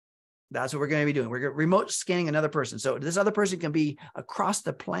 That's what we're going to be doing. We're remote scanning another person. So this other person can be across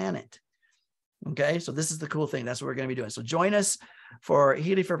the planet. Okay, so this is the cool thing. That's what we're going to be doing. So join us for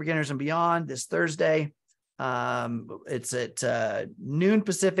Healy for Beginners and Beyond this Thursday. It's at noon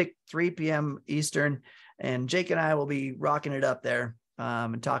Pacific, 3 p.m. Eastern. And Jake and I will be rocking it up there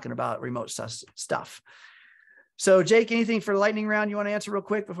and talking about remote stuff. So Jake, anything for the lightning round you want to answer real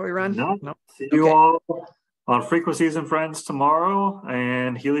quick before we run? No. See you all on Frequencies and Friends tomorrow,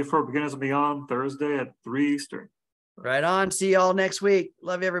 and Healy for Beginners and Beyond Thursday at 3 Eastern. Right on. See you all next week.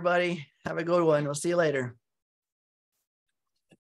 Love you, everybody. Have a good one. We'll see you later.